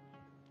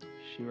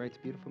she writes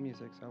beautiful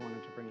music, so I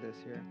wanted to bring this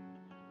here.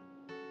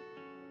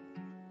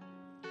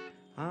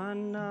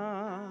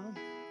 Ana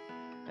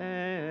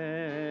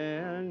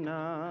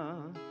Elna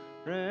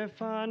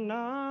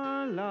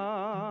Refana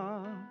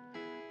La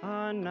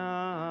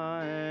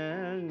Ana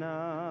Elna.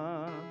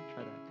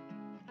 Try that.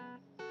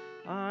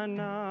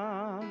 Ana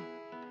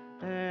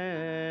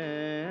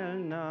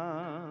Elna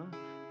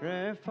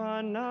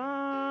Refana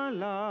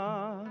La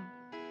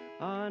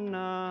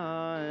Ana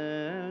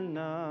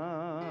Elna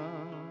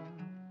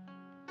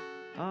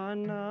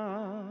Ana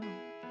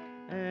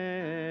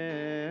Elna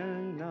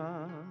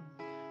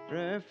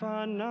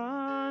Refana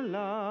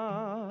La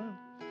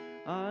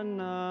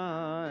Ana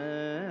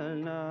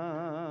Elna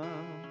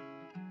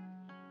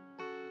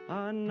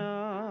Ana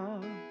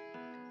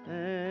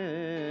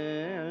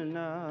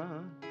Elna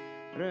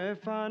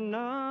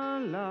Refana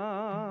La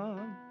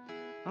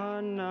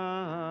Ana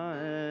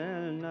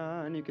Elna.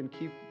 And you can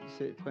keep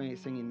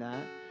singing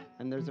that.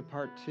 And there's a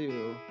part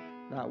 2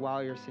 that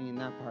while you're singing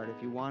that part,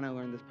 if you want to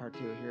learn this part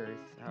 2, here's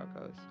how it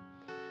goes.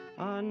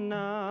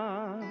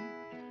 Ana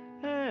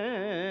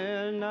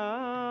Elna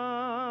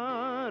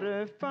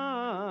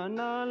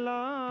Refana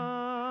La.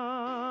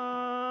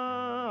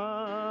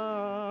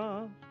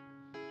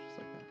 Just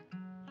like that.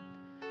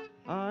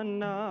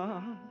 Ana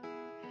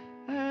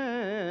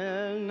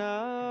Elna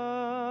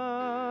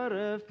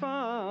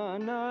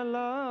Refana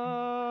La.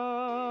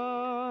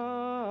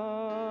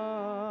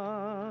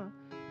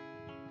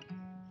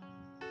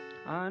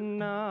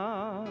 Ana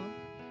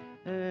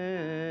Elna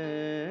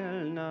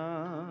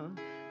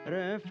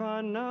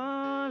Refana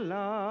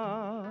La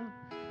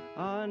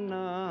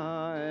Ana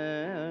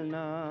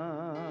Elna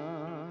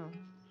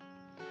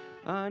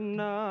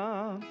Ana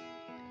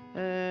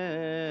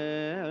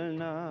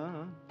Elna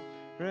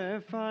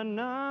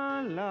Refana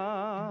La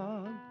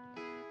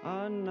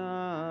Ana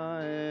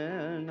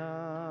Elna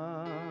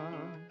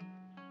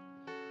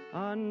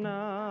Ana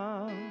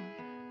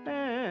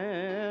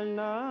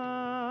Elna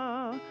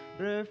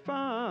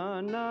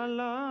Refana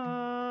La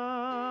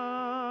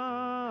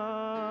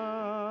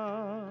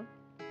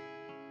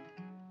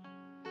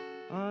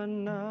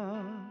Ana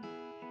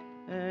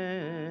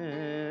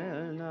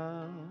Elna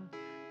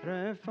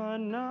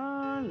Refana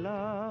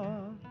La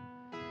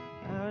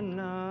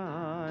Ana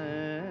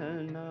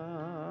Elna.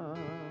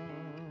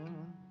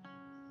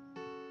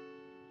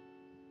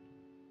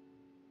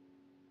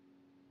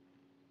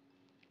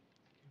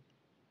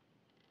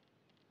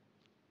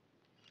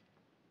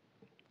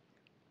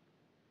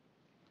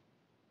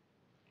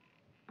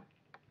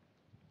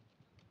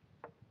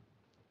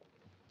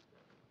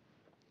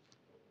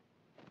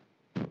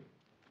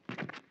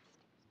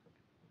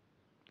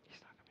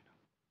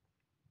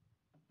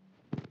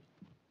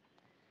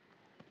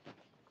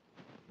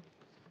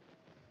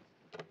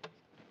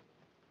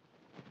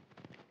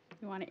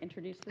 You want to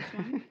introduce this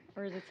one,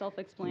 or is it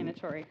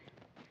self-explanatory?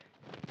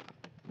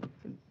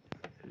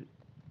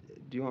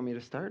 Do you want me to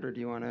start, or do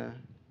you want to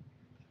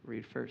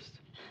read first?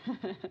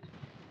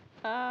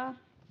 All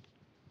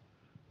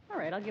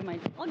right, I'll give my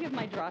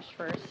drush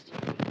first.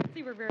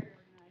 See, we're very organized.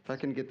 If I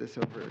can get this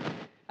over.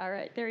 All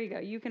right, there you go.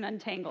 You can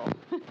untangle.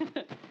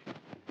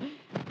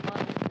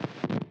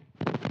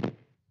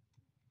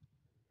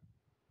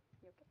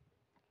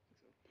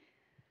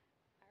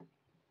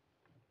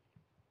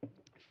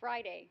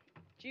 Friday,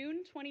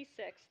 June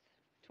 26th,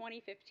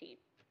 2015.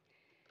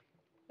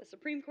 The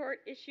Supreme Court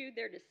issued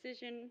their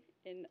decision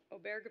in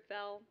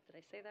Obergefell, did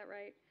I say that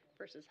right,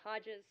 versus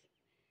Hodges,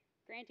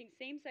 granting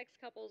same-sex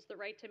couples the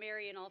right to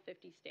marry in all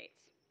 50 states.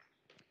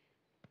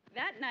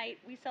 That night,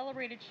 we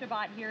celebrated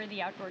Shabbat here in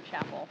the outdoor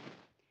chapel,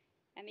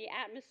 and the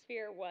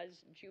atmosphere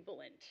was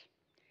jubilant.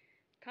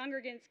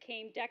 Congregants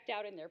came decked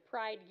out in their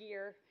pride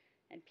gear,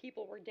 and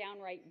people were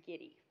downright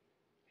giddy.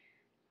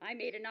 I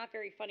made a not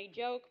very funny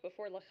joke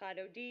before L'Chad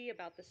Odi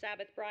about the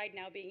Sabbath bride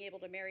now being able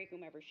to marry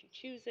whomever she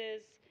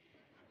chooses.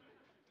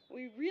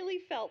 We really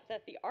felt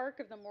that the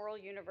arc of the moral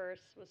universe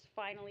was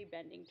finally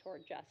bending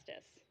toward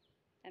justice,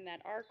 and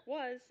that arc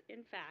was,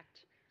 in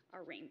fact,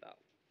 a rainbow.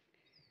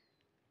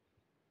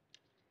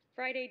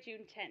 Friday,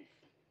 June 10th,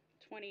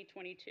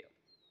 2022.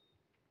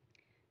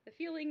 The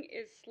feeling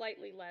is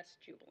slightly less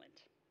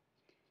jubilant.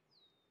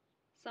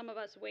 Some of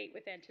us wait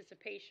with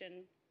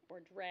anticipation or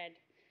dread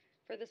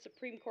for the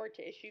Supreme Court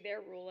to issue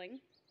their ruling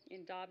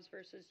in Dobbs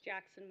versus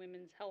Jackson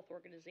Women's Health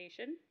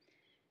Organization,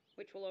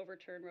 which will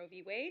overturn Roe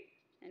v. Wade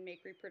and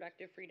make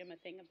reproductive freedom a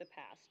thing of the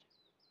past.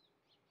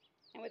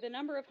 And with a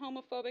number of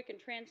homophobic and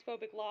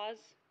transphobic laws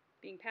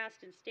being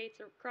passed in states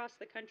across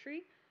the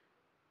country,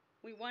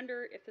 we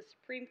wonder if the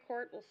Supreme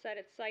Court will set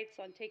its sights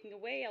on taking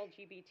away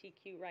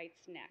LGBTQ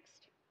rights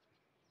next.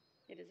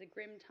 It is a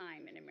grim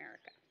time in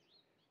America.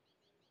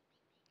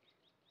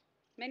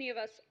 Many of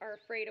us are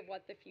afraid of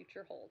what the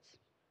future holds.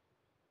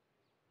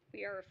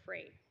 We are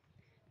afraid,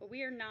 but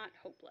we are not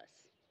hopeless,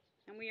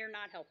 and we are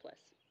not helpless.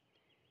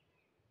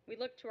 We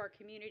look to our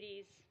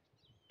communities,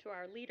 to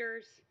our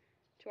leaders,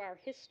 to our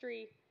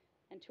history,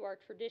 and to our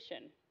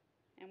tradition,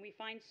 and we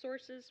find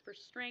sources for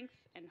strength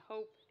and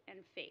hope and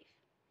faith.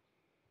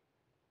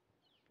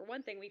 For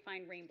one thing, we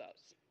find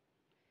rainbows.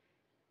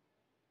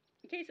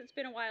 In case it's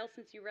been a while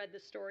since you read the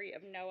story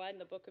of Noah in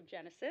the book of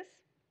Genesis,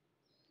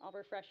 I'll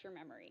refresh your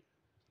memory.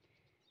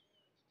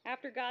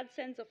 After God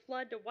sends a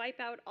flood to wipe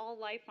out all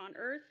life on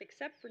earth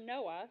except for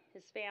Noah,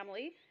 his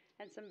family,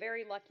 and some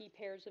very lucky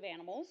pairs of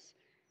animals,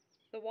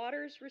 the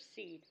waters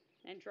recede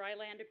and dry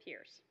land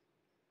appears.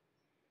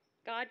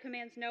 God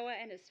commands Noah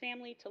and his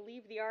family to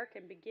leave the ark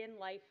and begin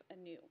life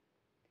anew.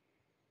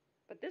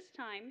 But this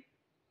time,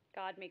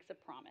 God makes a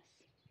promise.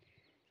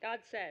 God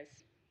says,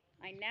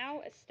 I now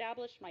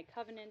establish my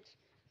covenant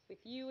with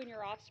you and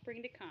your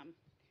offspring to come,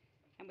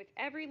 and with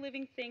every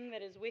living thing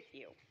that is with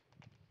you,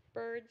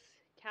 birds,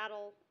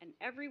 cattle, and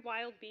every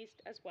wild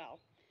beast as well,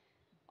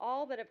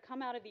 all that have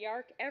come out of the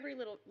ark, every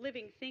little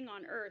living thing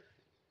on earth,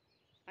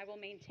 I will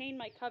maintain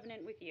my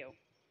covenant with you.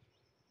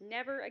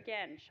 Never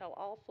again shall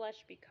all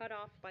flesh be cut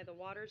off by the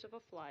waters of a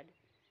flood,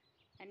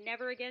 and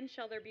never again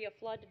shall there be a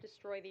flood to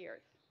destroy the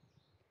earth.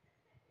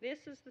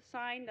 This is the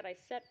sign that I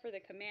set for the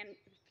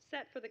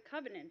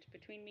covenant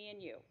between me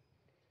and you,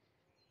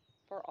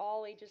 for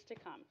all ages to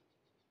come.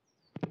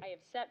 I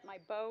have set my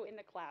bow in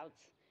the clouds,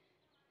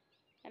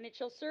 and it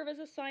shall serve as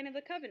a sign of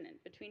the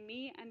covenant between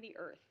me and the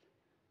earth.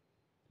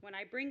 When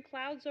I bring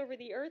clouds over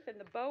the earth and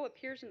the bow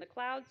appears in the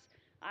clouds,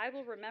 I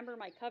will remember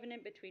my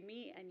covenant between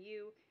me and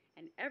you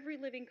and every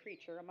living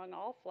creature among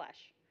all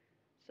flesh,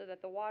 so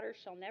that the waters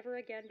shall never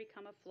again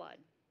become a flood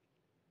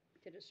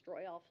to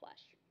destroy all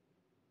flesh.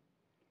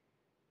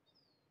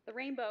 The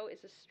rainbow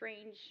is a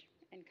strange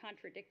and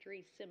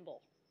contradictory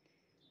symbol.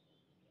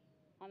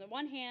 On the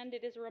one hand,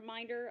 it is a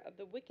reminder of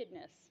the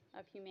wickedness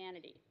of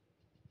humanity.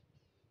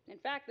 In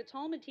fact, the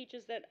Talmud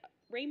teaches that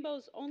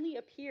rainbows only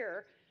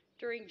appear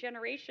during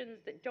generations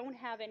that don't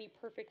have any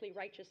perfectly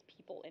righteous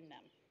people in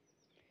them.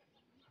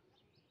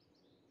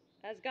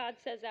 As God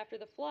says after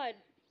the flood,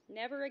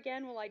 never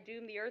again will I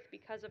doom the earth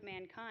because of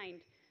mankind,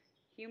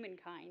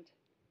 humankind,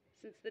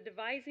 since the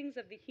devisings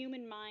of the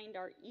human mind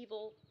are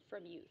evil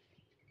from youth.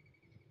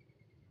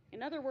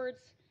 In other words,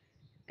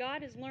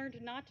 God has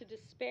learned not to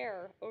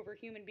despair over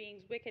human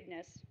beings'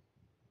 wickedness,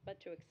 but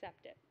to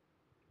accept it.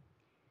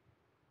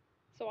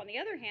 So on the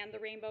other hand, the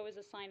rainbow is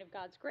a sign of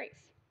God's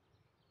grace,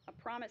 a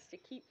promise to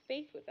keep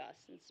faith with us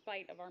in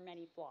spite of our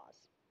many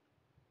flaws.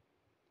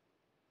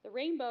 The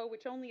rainbow,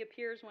 which only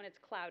appears when it's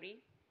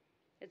cloudy,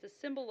 is a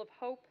symbol of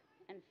hope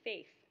and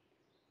faith,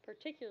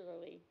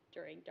 particularly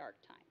during dark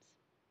times.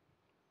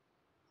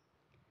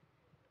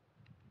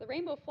 The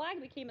rainbow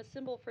flag became a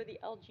symbol for the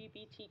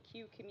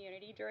LGBTQ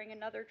community during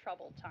another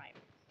troubled time,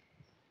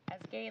 as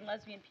gay and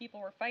lesbian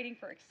people were fighting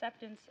for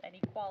acceptance and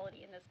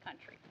equality in this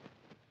country.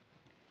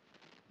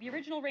 The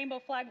original rainbow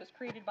flag was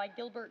created by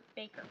Gilbert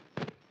Baker,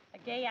 a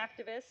gay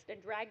activist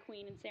and drag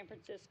queen in San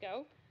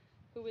Francisco,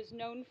 who was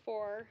known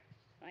for,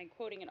 I'm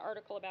quoting an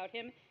article about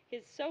him,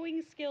 his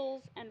sewing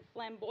skills and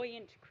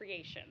flamboyant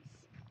creations.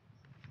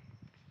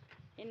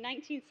 In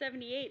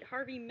 1978,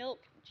 Harvey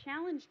Milk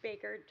challenged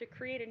Baker to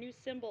create a new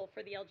symbol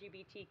for the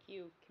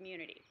LGBTQ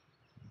community.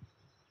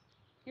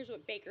 Here's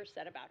what Baker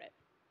said about it.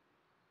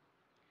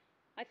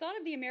 I thought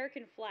of the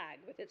American flag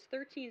with its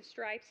 13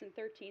 stripes and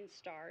 13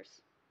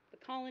 stars, the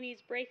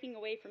colonies breaking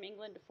away from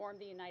England to form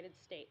the United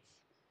States.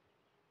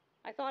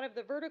 I thought of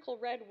the vertical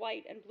red,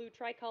 white, and blue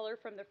tricolor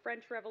from the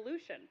French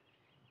Revolution,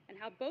 and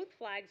how both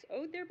flags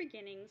owed their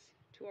beginnings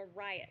to a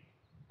riot,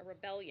 a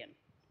rebellion,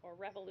 or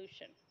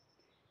revolution.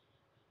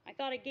 I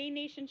thought a gay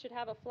nation should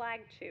have a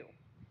flag too,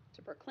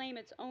 to proclaim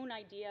its own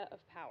idea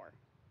of power.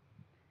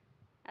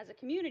 As a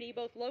community,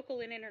 both local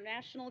and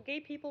international,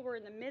 gay people were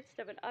in the midst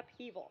of an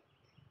upheaval,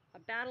 a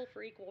battle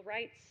for equal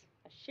rights,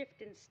 a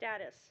shift in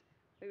status,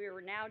 where we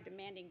were now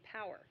demanding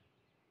power,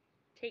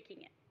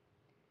 taking it.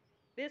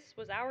 This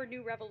was our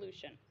new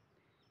revolution,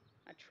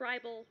 a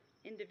tribal,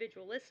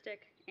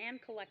 individualistic,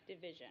 and collective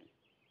vision.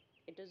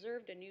 It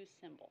deserved a new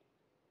symbol.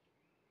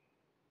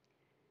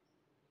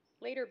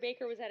 Later,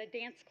 Baker was at a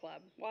dance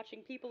club,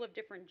 watching people of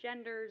different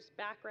genders,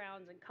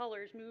 backgrounds, and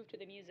colors move to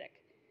the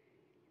music.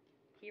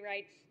 He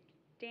writes,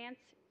 "Dance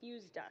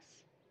fused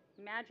us,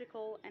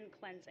 magical and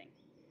cleansing.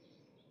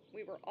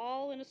 We were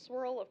all in a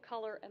swirl of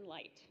color and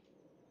light.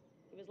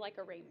 It was like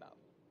a rainbow.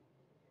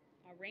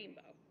 A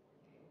rainbow.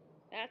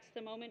 That's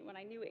the moment when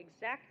I knew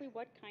exactly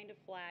what kind of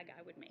flag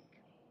I would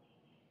make."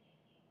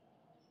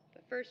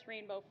 The first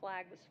rainbow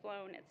flag was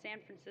flown at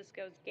San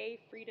Francisco's Gay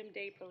Freedom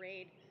Day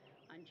Parade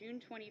on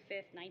June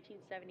 25,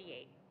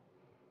 1978,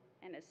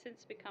 and has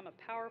since become a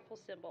powerful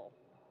symbol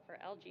for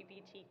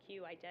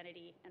LGBTQ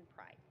identity and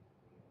pride.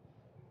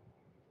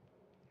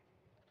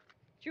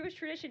 Jewish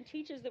tradition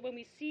teaches that when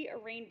we see a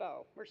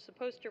rainbow, we're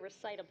supposed to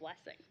recite a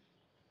blessing.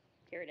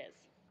 Here it is.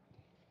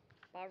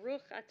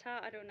 Baruch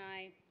atah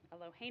Adonai,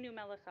 Eloheinu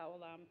melech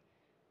haolam,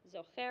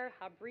 zocher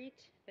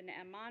habrit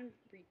v'ne'eman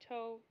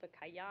brito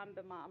v'kayam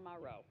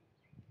b'ma'amaro.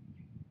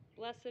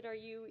 Blessed are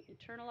you,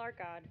 eternal our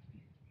God,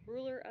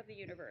 ruler of the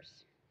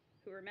universe,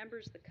 who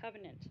remembers the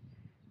covenant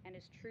and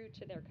is true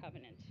to their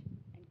covenant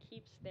and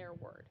keeps their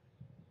word.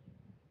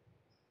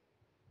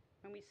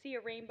 When we see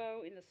a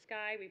rainbow in the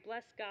sky, we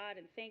bless God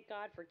and thank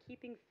God for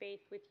keeping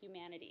faith with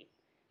humanity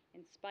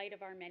in spite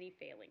of our many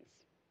failings.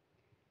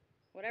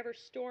 Whatever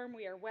storm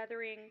we are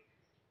weathering,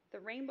 the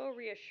rainbow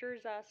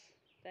reassures us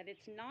that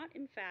it's not,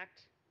 in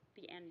fact,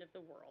 the end of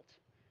the world,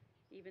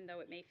 even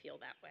though it may feel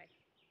that way.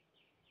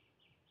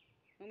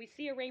 When we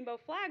see a rainbow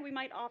flag, we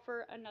might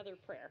offer another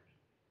prayer,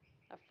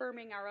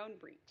 affirming our own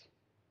brit,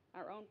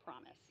 our own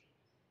promise,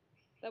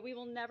 that we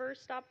will never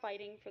stop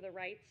fighting for the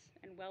rights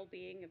and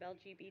well-being of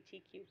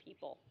LGBTQ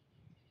people.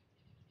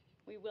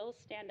 We will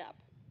stand up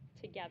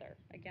together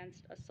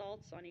against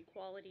assaults on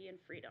equality and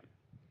freedom.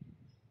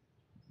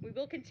 We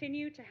will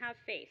continue to have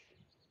faith,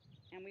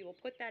 and we will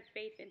put that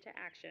faith into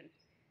action,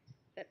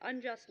 that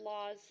unjust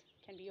laws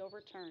can be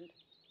overturned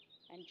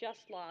and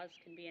just laws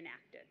can be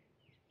enacted.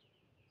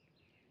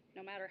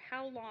 No matter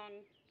how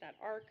long that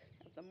arc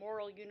of the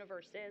moral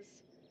universe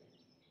is,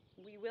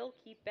 we will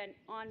keep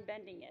on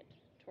bending it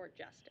toward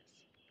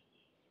justice.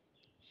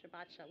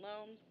 Shabbat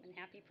Shalom and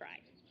happy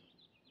Pride.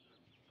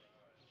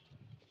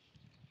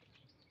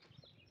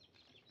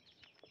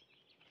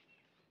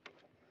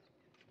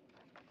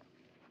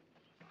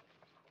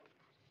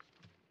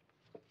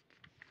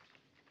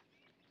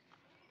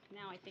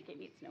 Now I think it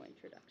needs no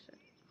introduction.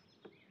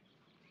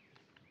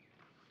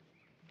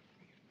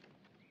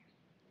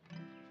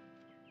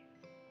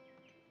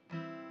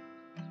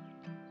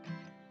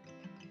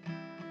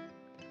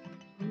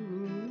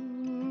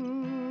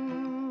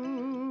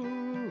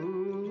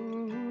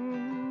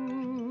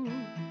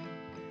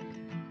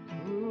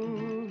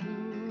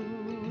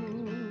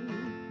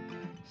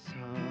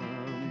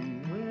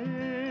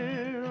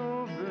 Somewhere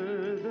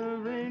over the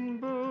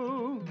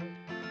rainbow,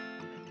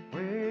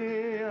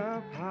 way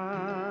up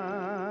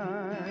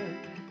high,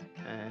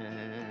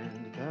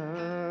 and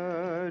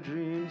the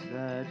dreams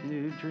that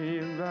you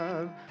dreamed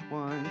of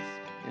once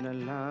in a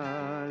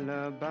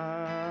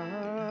lullaby.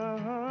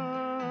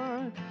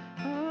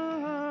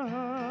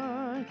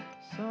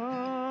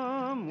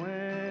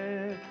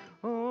 Somewhere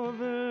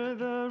over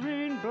the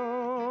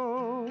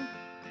rainbow,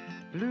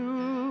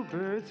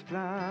 bluebirds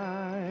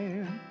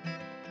fly,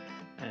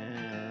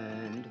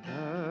 and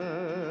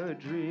the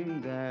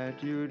dream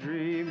that you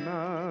dream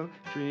of,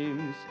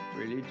 dreams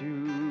really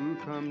do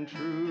come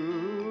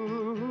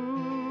true.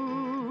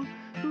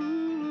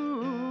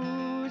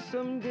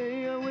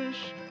 Someday I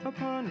wish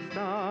upon a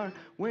star,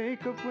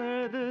 wake up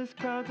where the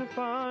clouds are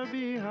far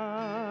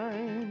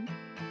behind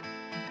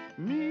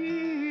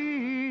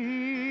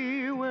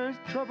me, where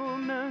trouble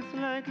melts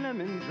like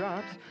lemon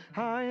drops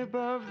high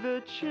above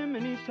the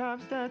chimney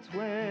tops. That's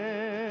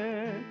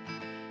where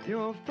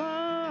you'll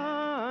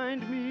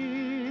find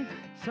me,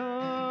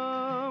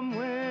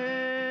 somewhere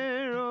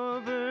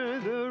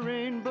over the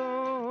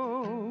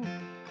rainbow,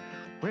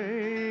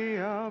 way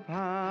up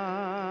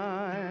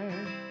high,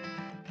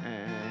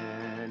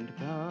 and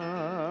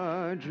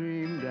the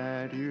dream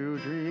that you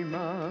dream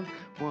of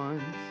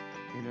once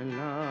in a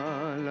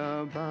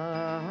lullaby.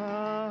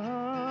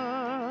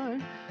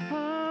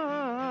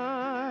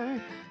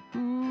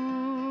 Ooh.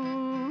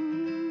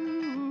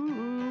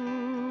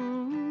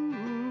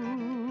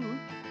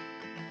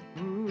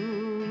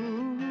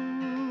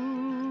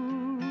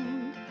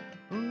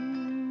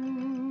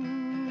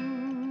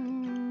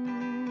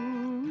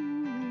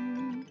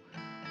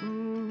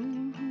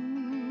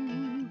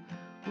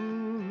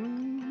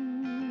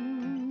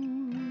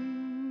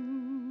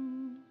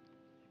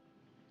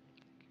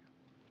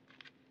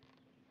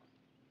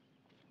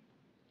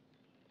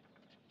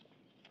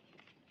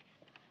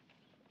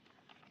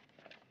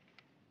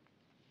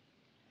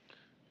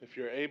 If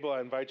you're able,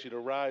 I invite you to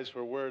rise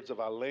for words of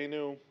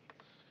Aleinu,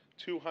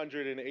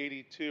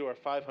 282 or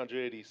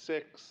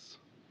 586.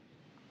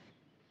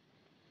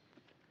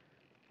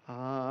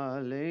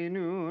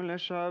 עלינו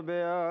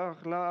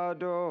לשבח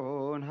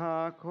לאדון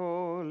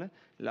הכל,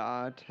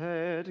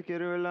 לתת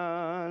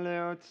גדולה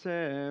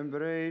ליוצא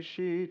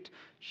בראשית,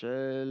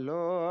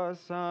 שלא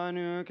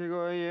עשנו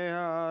כגויי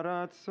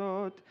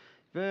הארצות,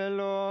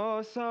 ולא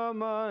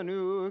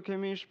שמנו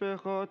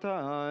כמשפחות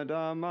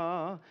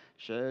האדמה,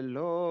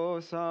 שלא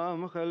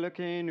שם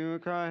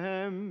חלקנו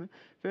כהם,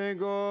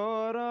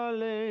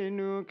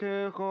 וגורלנו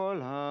ככל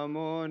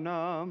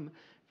המונם.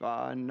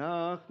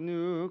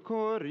 ואנחנו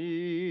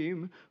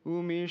קוראים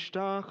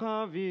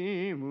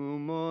ומשתחווים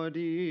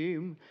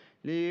ומודים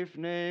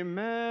לפני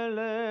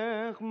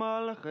מלך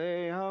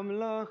מלכי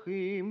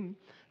המלכים,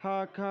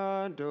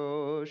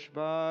 הקדוש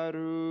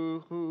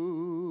ברוך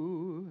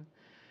הוא.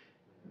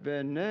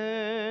 ונאמר,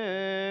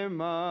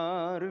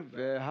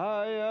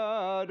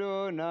 והיה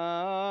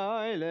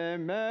אדוני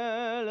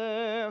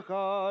למלך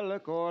על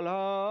כל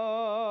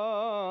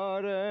הארץ,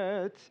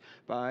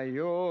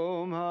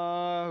 ביום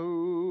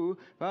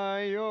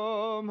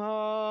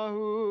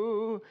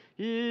ההוא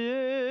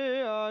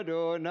יהיה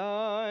אדוני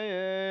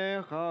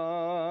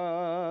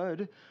אחד,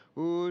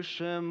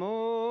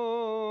 ושמו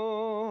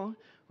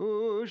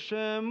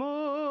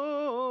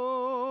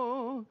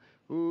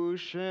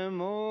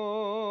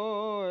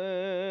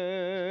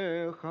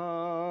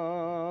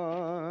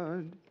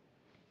אחד.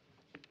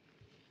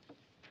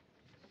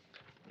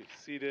 Be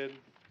seated.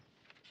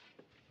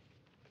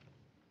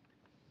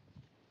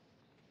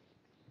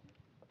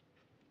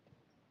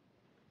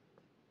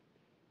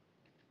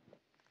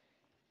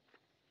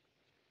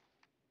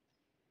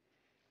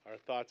 Our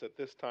thoughts at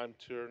this time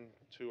turn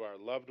to our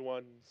loved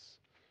ones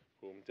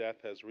whom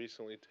death has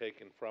recently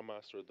taken from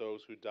us, or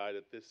those who died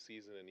at this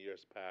season in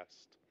years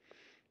past,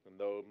 and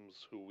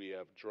those who we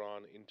have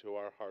drawn into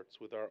our hearts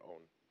with our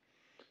own.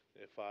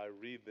 If I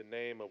read the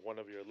name of one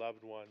of your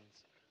loved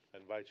ones, I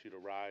invite you to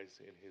rise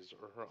in his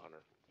or her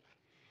honor.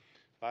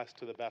 Last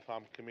to the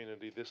Bethlehem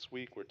community this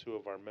week were two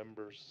of our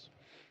members,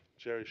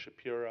 Jerry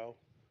Shapiro,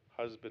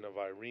 husband of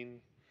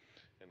Irene,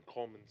 and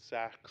Coleman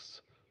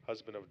Sachs,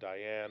 husband of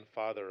Diane,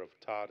 father of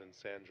Todd and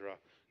Sandra,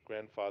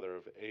 grandfather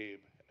of Abe,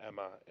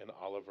 Emma, and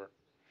Oliver.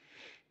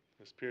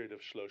 This period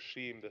of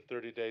Shloshim, the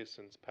 30 days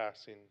since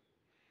passing,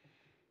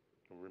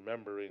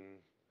 remembering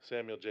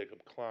Samuel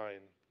Jacob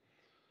Klein,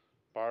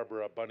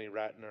 Barbara Bunny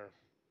Ratner,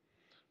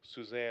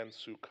 Suzanne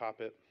Sue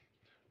Coppett,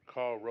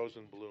 Carl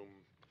Rosenblum,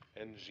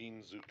 and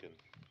Jean Zukin.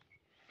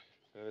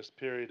 In this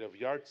period of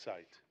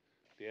Yahrzeit,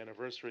 the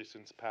anniversary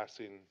since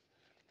passing,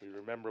 we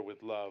remember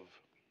with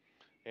love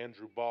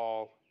Andrew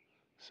Ball,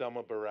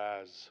 Selma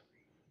Baraz,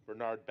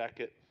 Bernard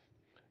Beckett,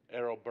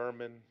 Errol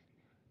Berman,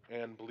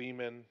 Ann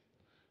Bleeman,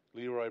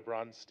 Leroy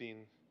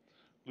Bronstein,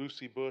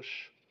 Lucy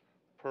Bush,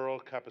 Pearl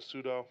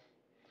Capisuto,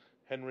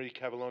 Henry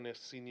Cavalonis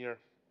Sr.,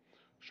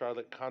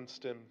 Charlotte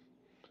Constan,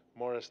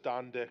 Morris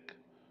Dondick,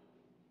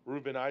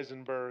 Reuben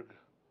Eisenberg,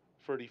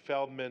 Ferdy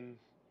Feldman,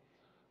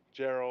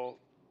 Gerald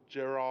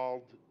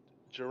Jerry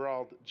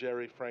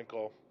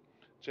Frankel,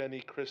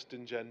 Jenny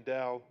Kristen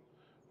Jendell,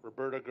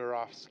 Roberta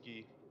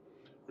Gorofsky,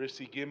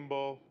 Rissy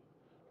Gimbel,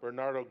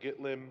 Bernardo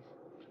Gitlim,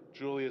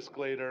 Julius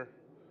Glader,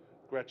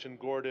 Gretchen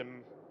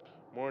Gordon,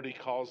 Morty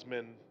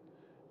Kalsman,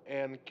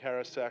 Ann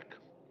Karasek,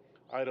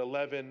 Ida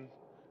Levin,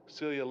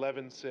 Celia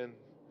Levinson,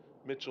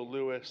 Mitchell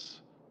Lewis,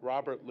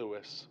 Robert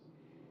Lewis,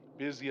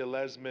 Bizia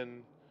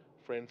Lesman,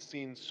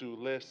 Francine Sue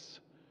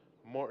Liss,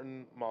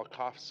 Morton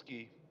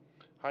Malkowski,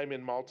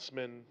 Hyman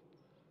Maltzman,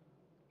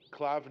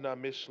 Klavna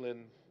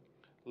Michelin,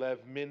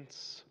 Lev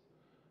Mintz,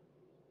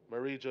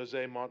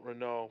 Marie-José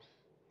Montrenault,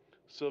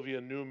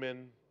 Sylvia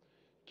Newman,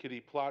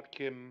 Kitty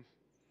Plotkin,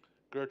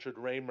 Gertrude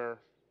Raymer,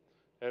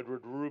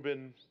 Edward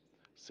Rubin,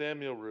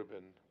 Samuel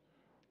Rubin,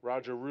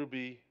 Roger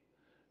Ruby,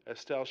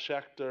 Estelle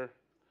Schechter,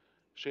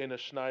 Shayna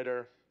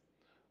Schneider,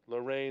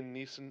 Lorraine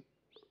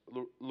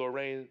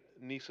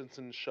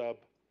Niesensen-Shub,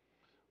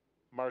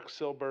 Mark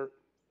Silbert,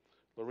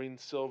 Lorene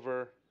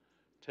Silver,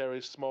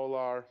 Terry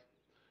Smolar,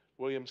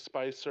 William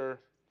Spicer,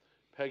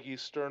 Peggy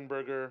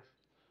Sternberger,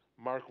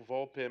 Mark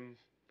Volpin,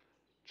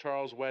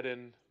 Charles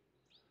Wedden,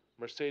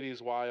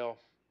 Mercedes Weil,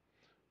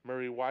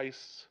 Murray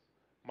Weiss,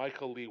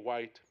 Michael Lee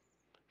White,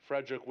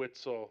 Frederick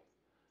Witzel,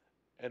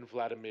 and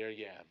Vladimir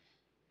Yan.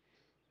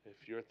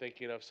 If you're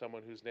thinking of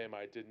someone whose name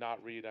I did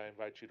not read, I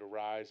invite you to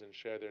rise and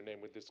share their name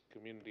with this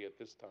community at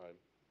this time.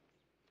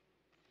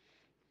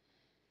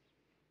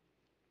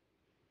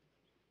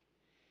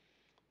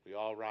 We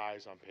all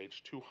rise on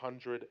page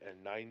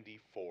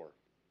 294.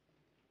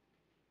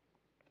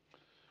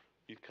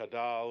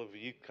 Yitkadal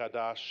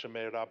v'yitkadash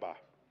shemei Rabbah,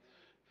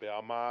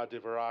 be'amah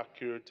divra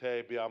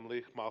kirte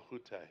be'amlich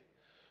malchute,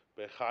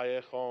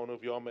 be'chayechon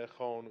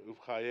uv'yomechon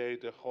uv'chayei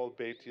dechol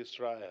beit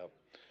Yisrael,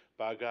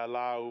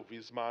 ba'gala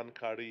uv'izman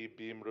kari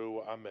b'imru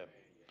amen.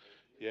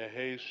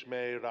 Yehi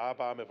shmei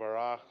Rabbah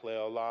mevarach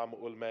le'olam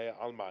ulmei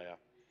almaya,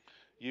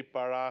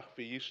 yiparach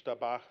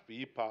v'yishtabach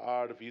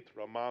v'yipa'ar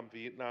v'yitramam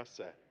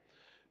v'yitnaseh,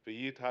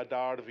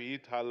 V'yithadar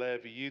v'yithale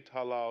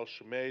v'yithalal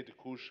shmei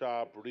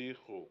d'kusha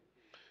brichu.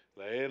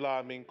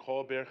 Le'ela min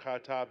kol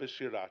berchata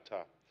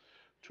b'shirata.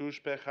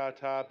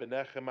 Tushpechata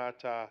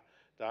b'nechemata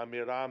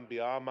da'amiram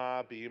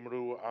bi'ama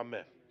bi'imru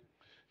amen.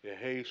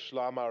 Yehi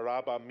shlama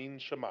rabba min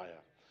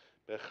shemaya.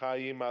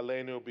 B'chaim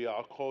aleinu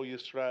bi'al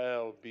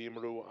Yisrael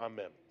bi'imru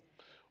amen.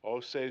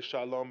 Osei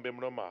shalom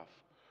b'mromav.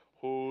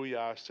 Hu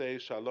yasei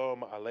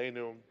shalom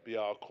aleinu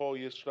bi'al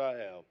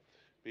Yisrael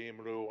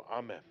bi'imru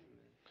amen.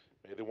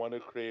 May the one who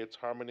creates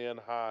harmony on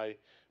high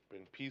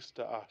bring peace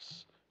to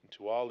us and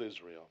to all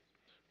Israel,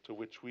 to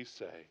which we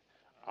say,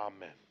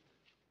 Amen.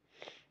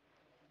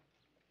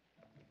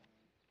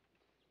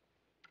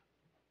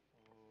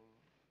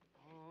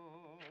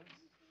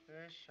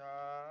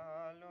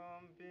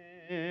 Shalom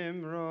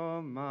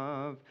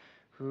bimromav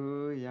hu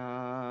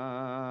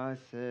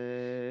yaseh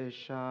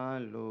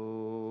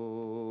shalom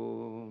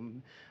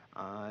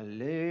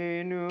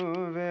aleinu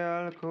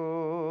ve'al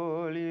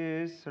kol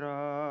Yisrael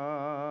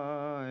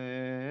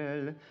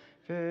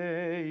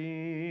ve'imeru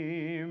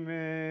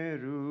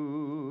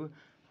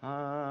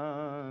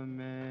amen.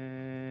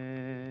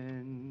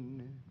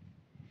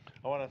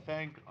 I want to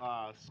thank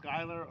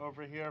Skylar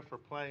over here for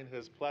playing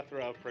his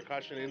plethora of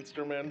percussion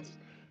instruments.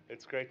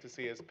 It's great to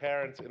see his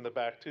parents in the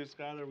back too.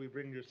 Skylar, we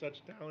bring your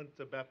such talent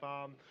to Beth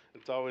Am.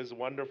 It's always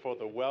wonderful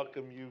to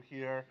welcome you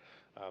here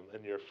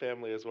and your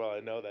family as well.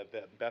 I know that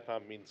Beth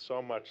Am means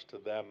so much to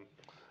them.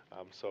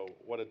 So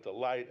what a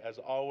delight. As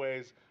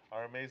always,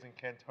 our amazing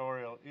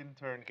cantorial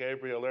intern,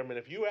 Gabriel Lerman.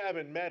 If you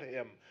haven't met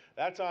him,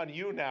 that's on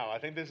you now. I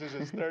think this is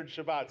his third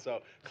Shabbat.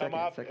 So come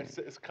up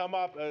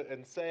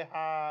and say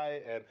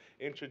hi and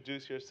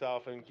introduce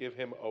yourself and give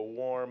him a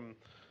warm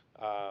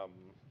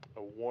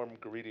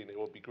greeting. It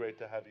will be great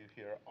to have you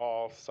here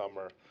all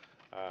summer.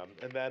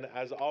 And then,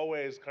 as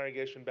always,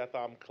 Congregation Beth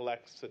Am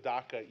collects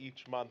tzedakah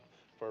each month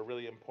for a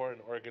really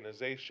important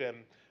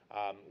organization.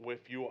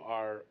 If you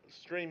are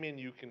streaming,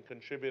 you can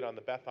contribute on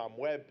the Beth Am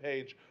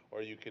webpage,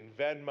 or you can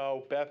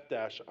Venmo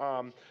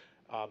Beth-Am.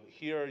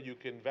 Here you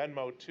can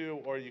Venmo too,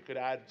 or you could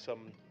add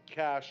some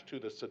cash to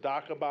the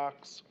tzedakah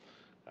box.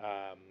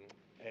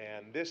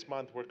 And this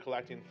month we're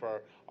collecting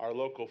for our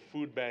local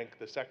food bank,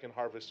 the Second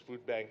Harvest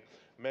Food Bank.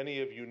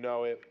 Many of you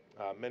know it.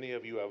 Many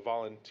of you have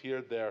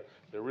volunteered there.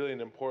 They're really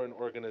an important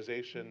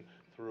organization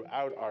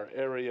throughout our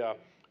area.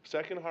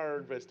 Second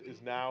Harvest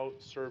is now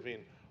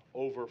serving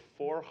over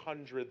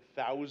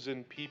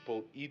 400,000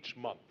 people each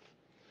month,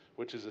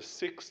 which is a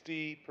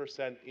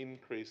 60%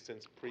 increase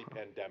since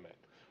pre-pandemic.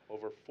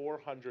 Over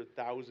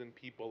 400,000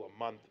 people a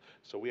month.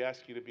 So we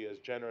ask you to be as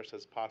generous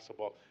as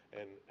possible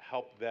and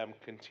help them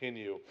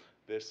continue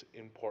this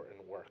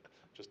important work.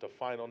 Just a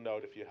final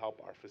note, if you help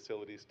our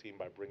facilities team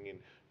by bringing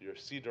your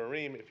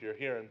Sidurim, if you're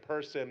here in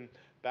person,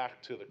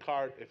 back to the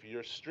cart. If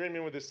you're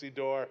streaming with the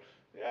Siddur,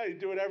 yeah, you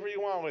do whatever you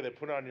want with it.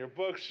 Put it on your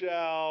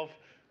bookshelf,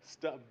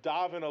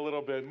 daven a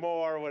little bit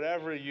more,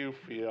 whatever you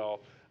feel.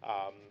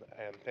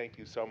 And thank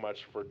you so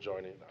much for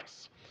joining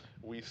us.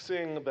 We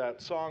sing that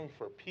song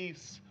for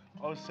peace,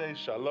 Oseh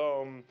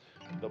Shalom.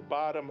 The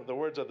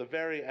words at the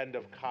very end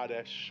of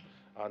Kaddish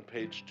on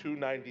page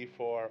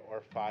 294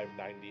 or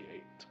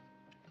 598.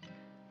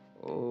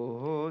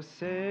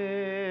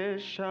 Oseh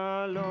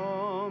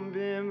Shalom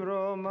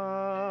bimromav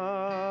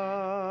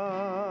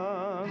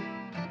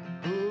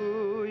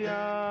hu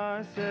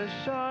yaseh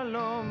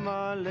shalom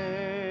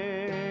aleinu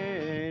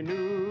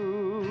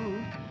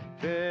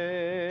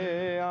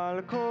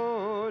ve'al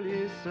kol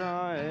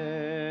Yisrael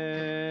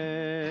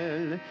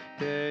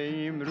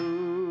ve'imru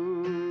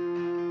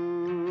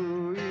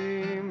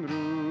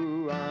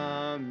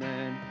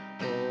amen.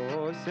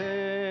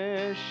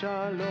 Oseh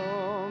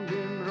shalom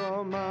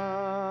bimromav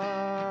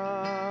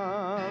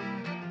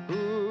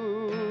hu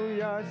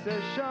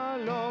yaseh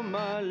shalom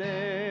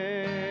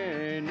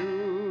aleinu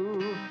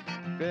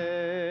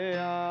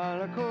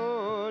ve'al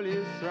kol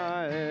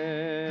Yisrael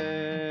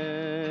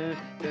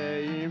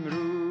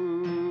ve'imru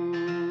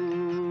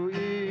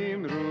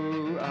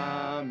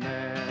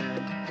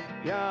amen.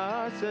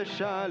 Yaseh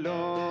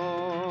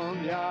shalom,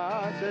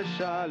 yaseh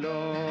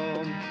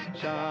shalom,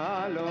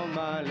 shalom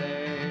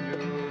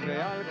aleinu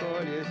ve'al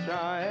kol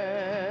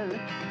Yisrael.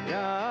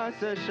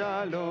 Yaseh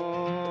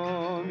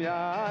shalom,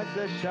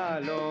 yaseh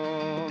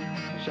shalom,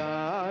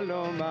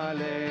 shalom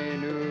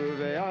aleinu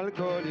ve'al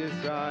kol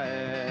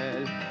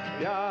Yisrael.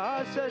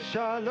 Yaseh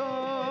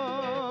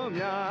shalom,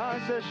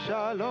 yaseh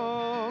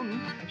shalom,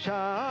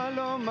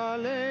 shalom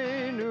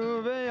aleinu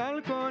ve'al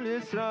kol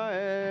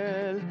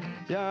Yisrael.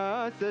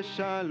 Yaseh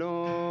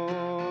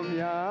shalom,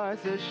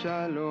 yaseh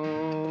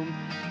shalom,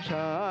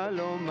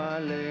 shalom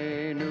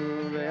aleinu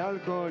ve'al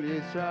kol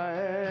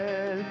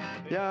Yisrael.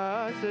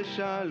 Yaseh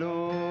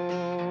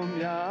shalom,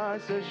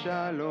 yaseh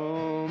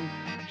shalom,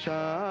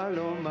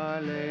 shalom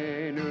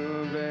aleinu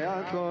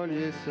ve'al kol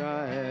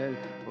Yisrael.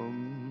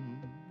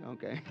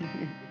 Okay.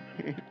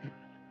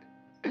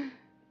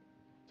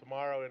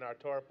 Tomorrow in our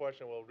Torah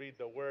portion, we'll read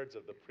the words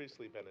of the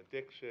priestly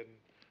benediction.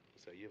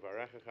 We'll say,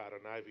 Yivarechecha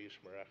Adonai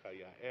v'yishmerecha,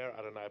 Ya'er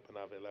Adonai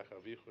panav elecha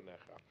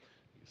v'yichunecha,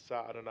 Yisa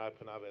Adonai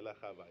panav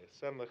elecha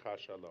v'yasem lecha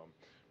shalom.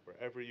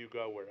 Wherever you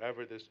go,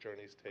 wherever this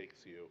journey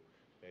takes you,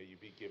 may you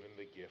be given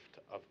the gift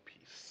of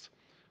peace.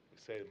 We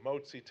say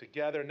Motzi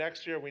together.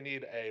 Next year, we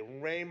need a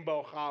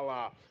rainbow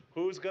challah.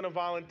 Who's going to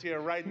volunteer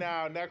right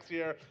now? Next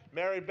year,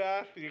 Mary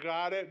Beth, you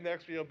got it?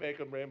 Next year, you'll bake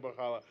a rainbow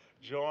challah.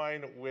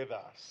 Join with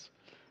us.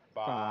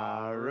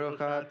 Baruch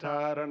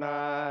atah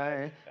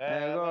Adonai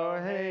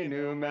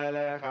Eloheinu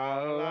melech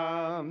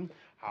haolam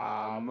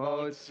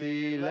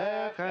hamotzi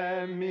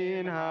lechem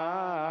min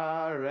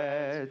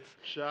haaretz.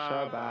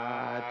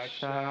 Shabbat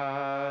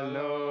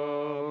shalom.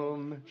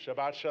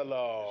 Shabbat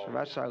shalom.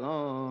 Shabbat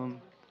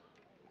shalom.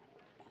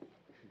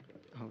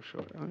 Oh,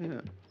 sure. Oh,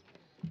 yeah.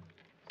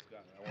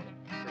 Scott, I want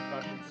a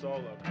percussion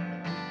solo.